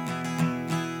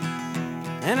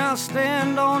 And I'll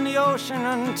stand on the ocean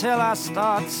until I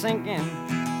start sinking,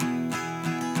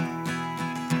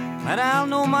 but I'll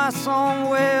know my song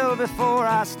well before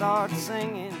I start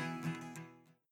singing.